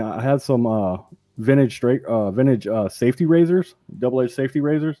testing. I had some vintage safety razors, double-edged safety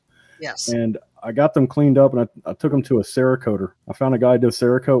razors. Yes. And I got them cleaned up, and I took them to a Cerakoter. I found a guy who does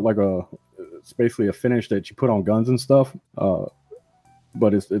Cerakote, it's basically a finish that you put on guns and stuff.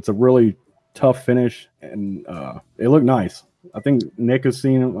 But it's a really tough finish, and they look nice. I think Nick has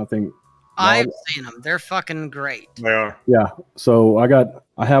seen them. I think I've seen them. They're fucking great. They are. Yeah. So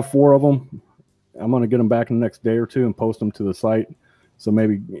I have 4 of them. I'm going to get them back in the next day or 2 and post them to the site. So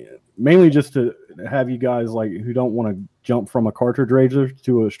mainly just to have you guys who don't want to jump from a cartridge razor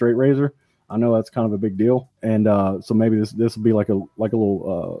to a straight razor. I know that's kind of a big deal. And so maybe this will be like a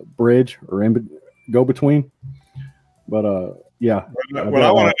little bridge or go between. But yeah. What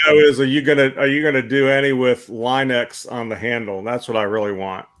I want to know is, are you gonna do any with Line-X on the handle? That's what I really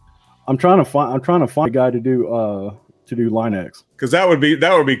want. I'm trying to find a guy to do Line-X, because that would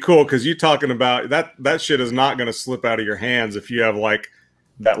be cool. Because you talking about that shit is not going to slip out of your hands if you have like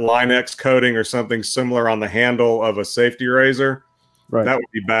that Line-X coating or something similar on the handle of a safety razor. Right. That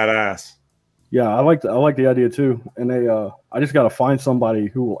would be badass. Yeah, I like the idea too. And I just got to find somebody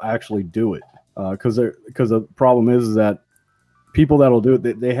who will actually do it. Because the problem is that people that'll do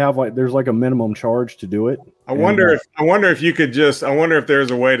it, they have there's a minimum charge to do it. I wonder if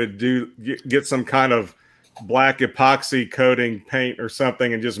there's a way to get some kind of black epoxy coating paint or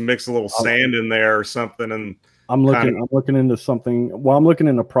something and just mix a little sand in there or something. And I'm looking into something. Well, I'm looking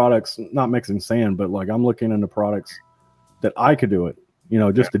into products, not mixing sand, but I'm looking into products that I could do it,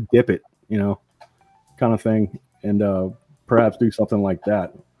 just to dip it, kind of thing, and perhaps do something like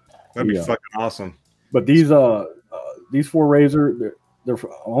that. That'd be fucking awesome. But these 4 razor, I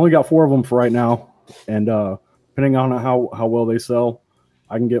only got 4 of them for right now, and depending on how well they sell,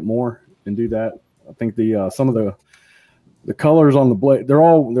 I can get more and do that. I think some of the colors on the blade, they're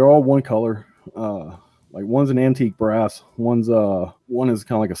all one color. One's an antique brass, one is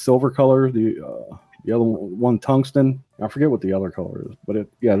kind of like a silver color. The other one tungsten. I forget what the other color is, but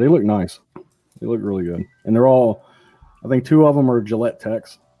they look nice. They look really good, and they're all. I think 2 of them are Gillette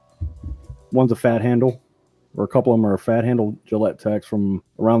Techs. One's a fat handle, or a couple of them are fat handle Gillette Techs from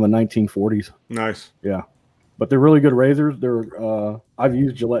around the 1940s. Nice. Yeah, but they're really good razors. I've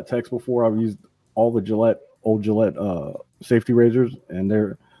used Gillette Techs before. I've used all the old Gillette safety razors, and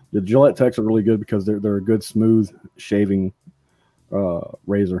the Gillette Techs are really good because they're a good smooth shaving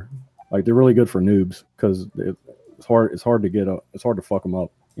razor. They're really good for noobs because it's hard to fuck them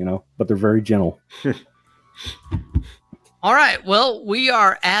up, but they're very gentle. All right. Well, we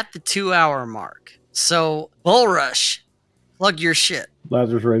are at the 2-hour mark. So, Bullrush, plug your shit.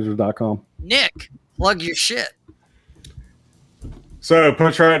 LazarusRazors.com. Nick, plug your shit. So,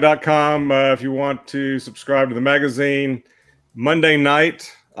 punchriot.com, if you want to subscribe to the magazine. Monday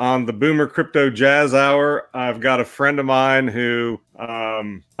night on the Boomer Crypto Jazz Hour, I've got a friend of mine who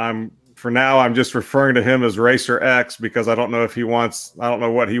I'm just referring to him as Racer X, because I don't know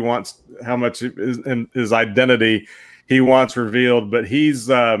what he wants, how much is in his identity he wants revealed, but he's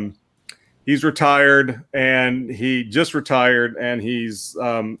retired, and he just retired, and he's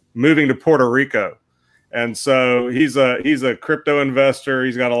moving to Puerto Rico. And so he's a crypto investor.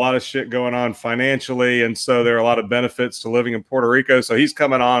 He's got a lot of shit going on financially, and so there are a lot of benefits to living in Puerto Rico. So he's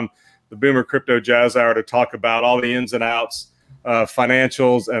coming on the Boomer Crypto Jazz Hour to talk about all the ins and outs,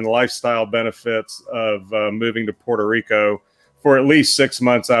 financials and lifestyle benefits of moving to Puerto Rico for at least 6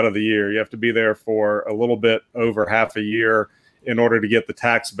 months out of the year. You have to be there for a little bit over half a year in order to get the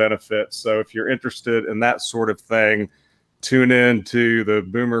tax benefits. So if you're interested in that sort of thing, tune in to the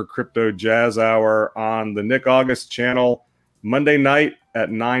Boomer Crypto Jazz Hour on the Nick August channel Monday night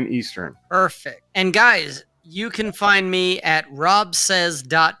at 9 Eastern. Perfect. And guys, you can find me at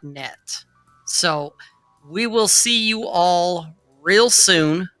robsays.net. So we will see you all real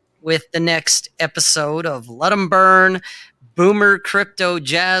soon with the next episode of Let 'em Burn, Boomer Crypto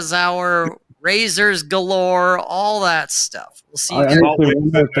Jazz Hour, razors galore, all that stuff. We'll see you guys.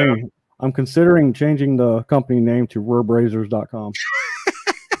 One more thing. I'm considering changing the company name to RurbRazors.com.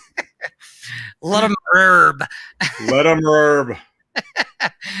 Let them herb. Let them herb.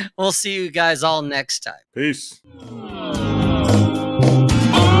 We'll see you guys all next time. Peace.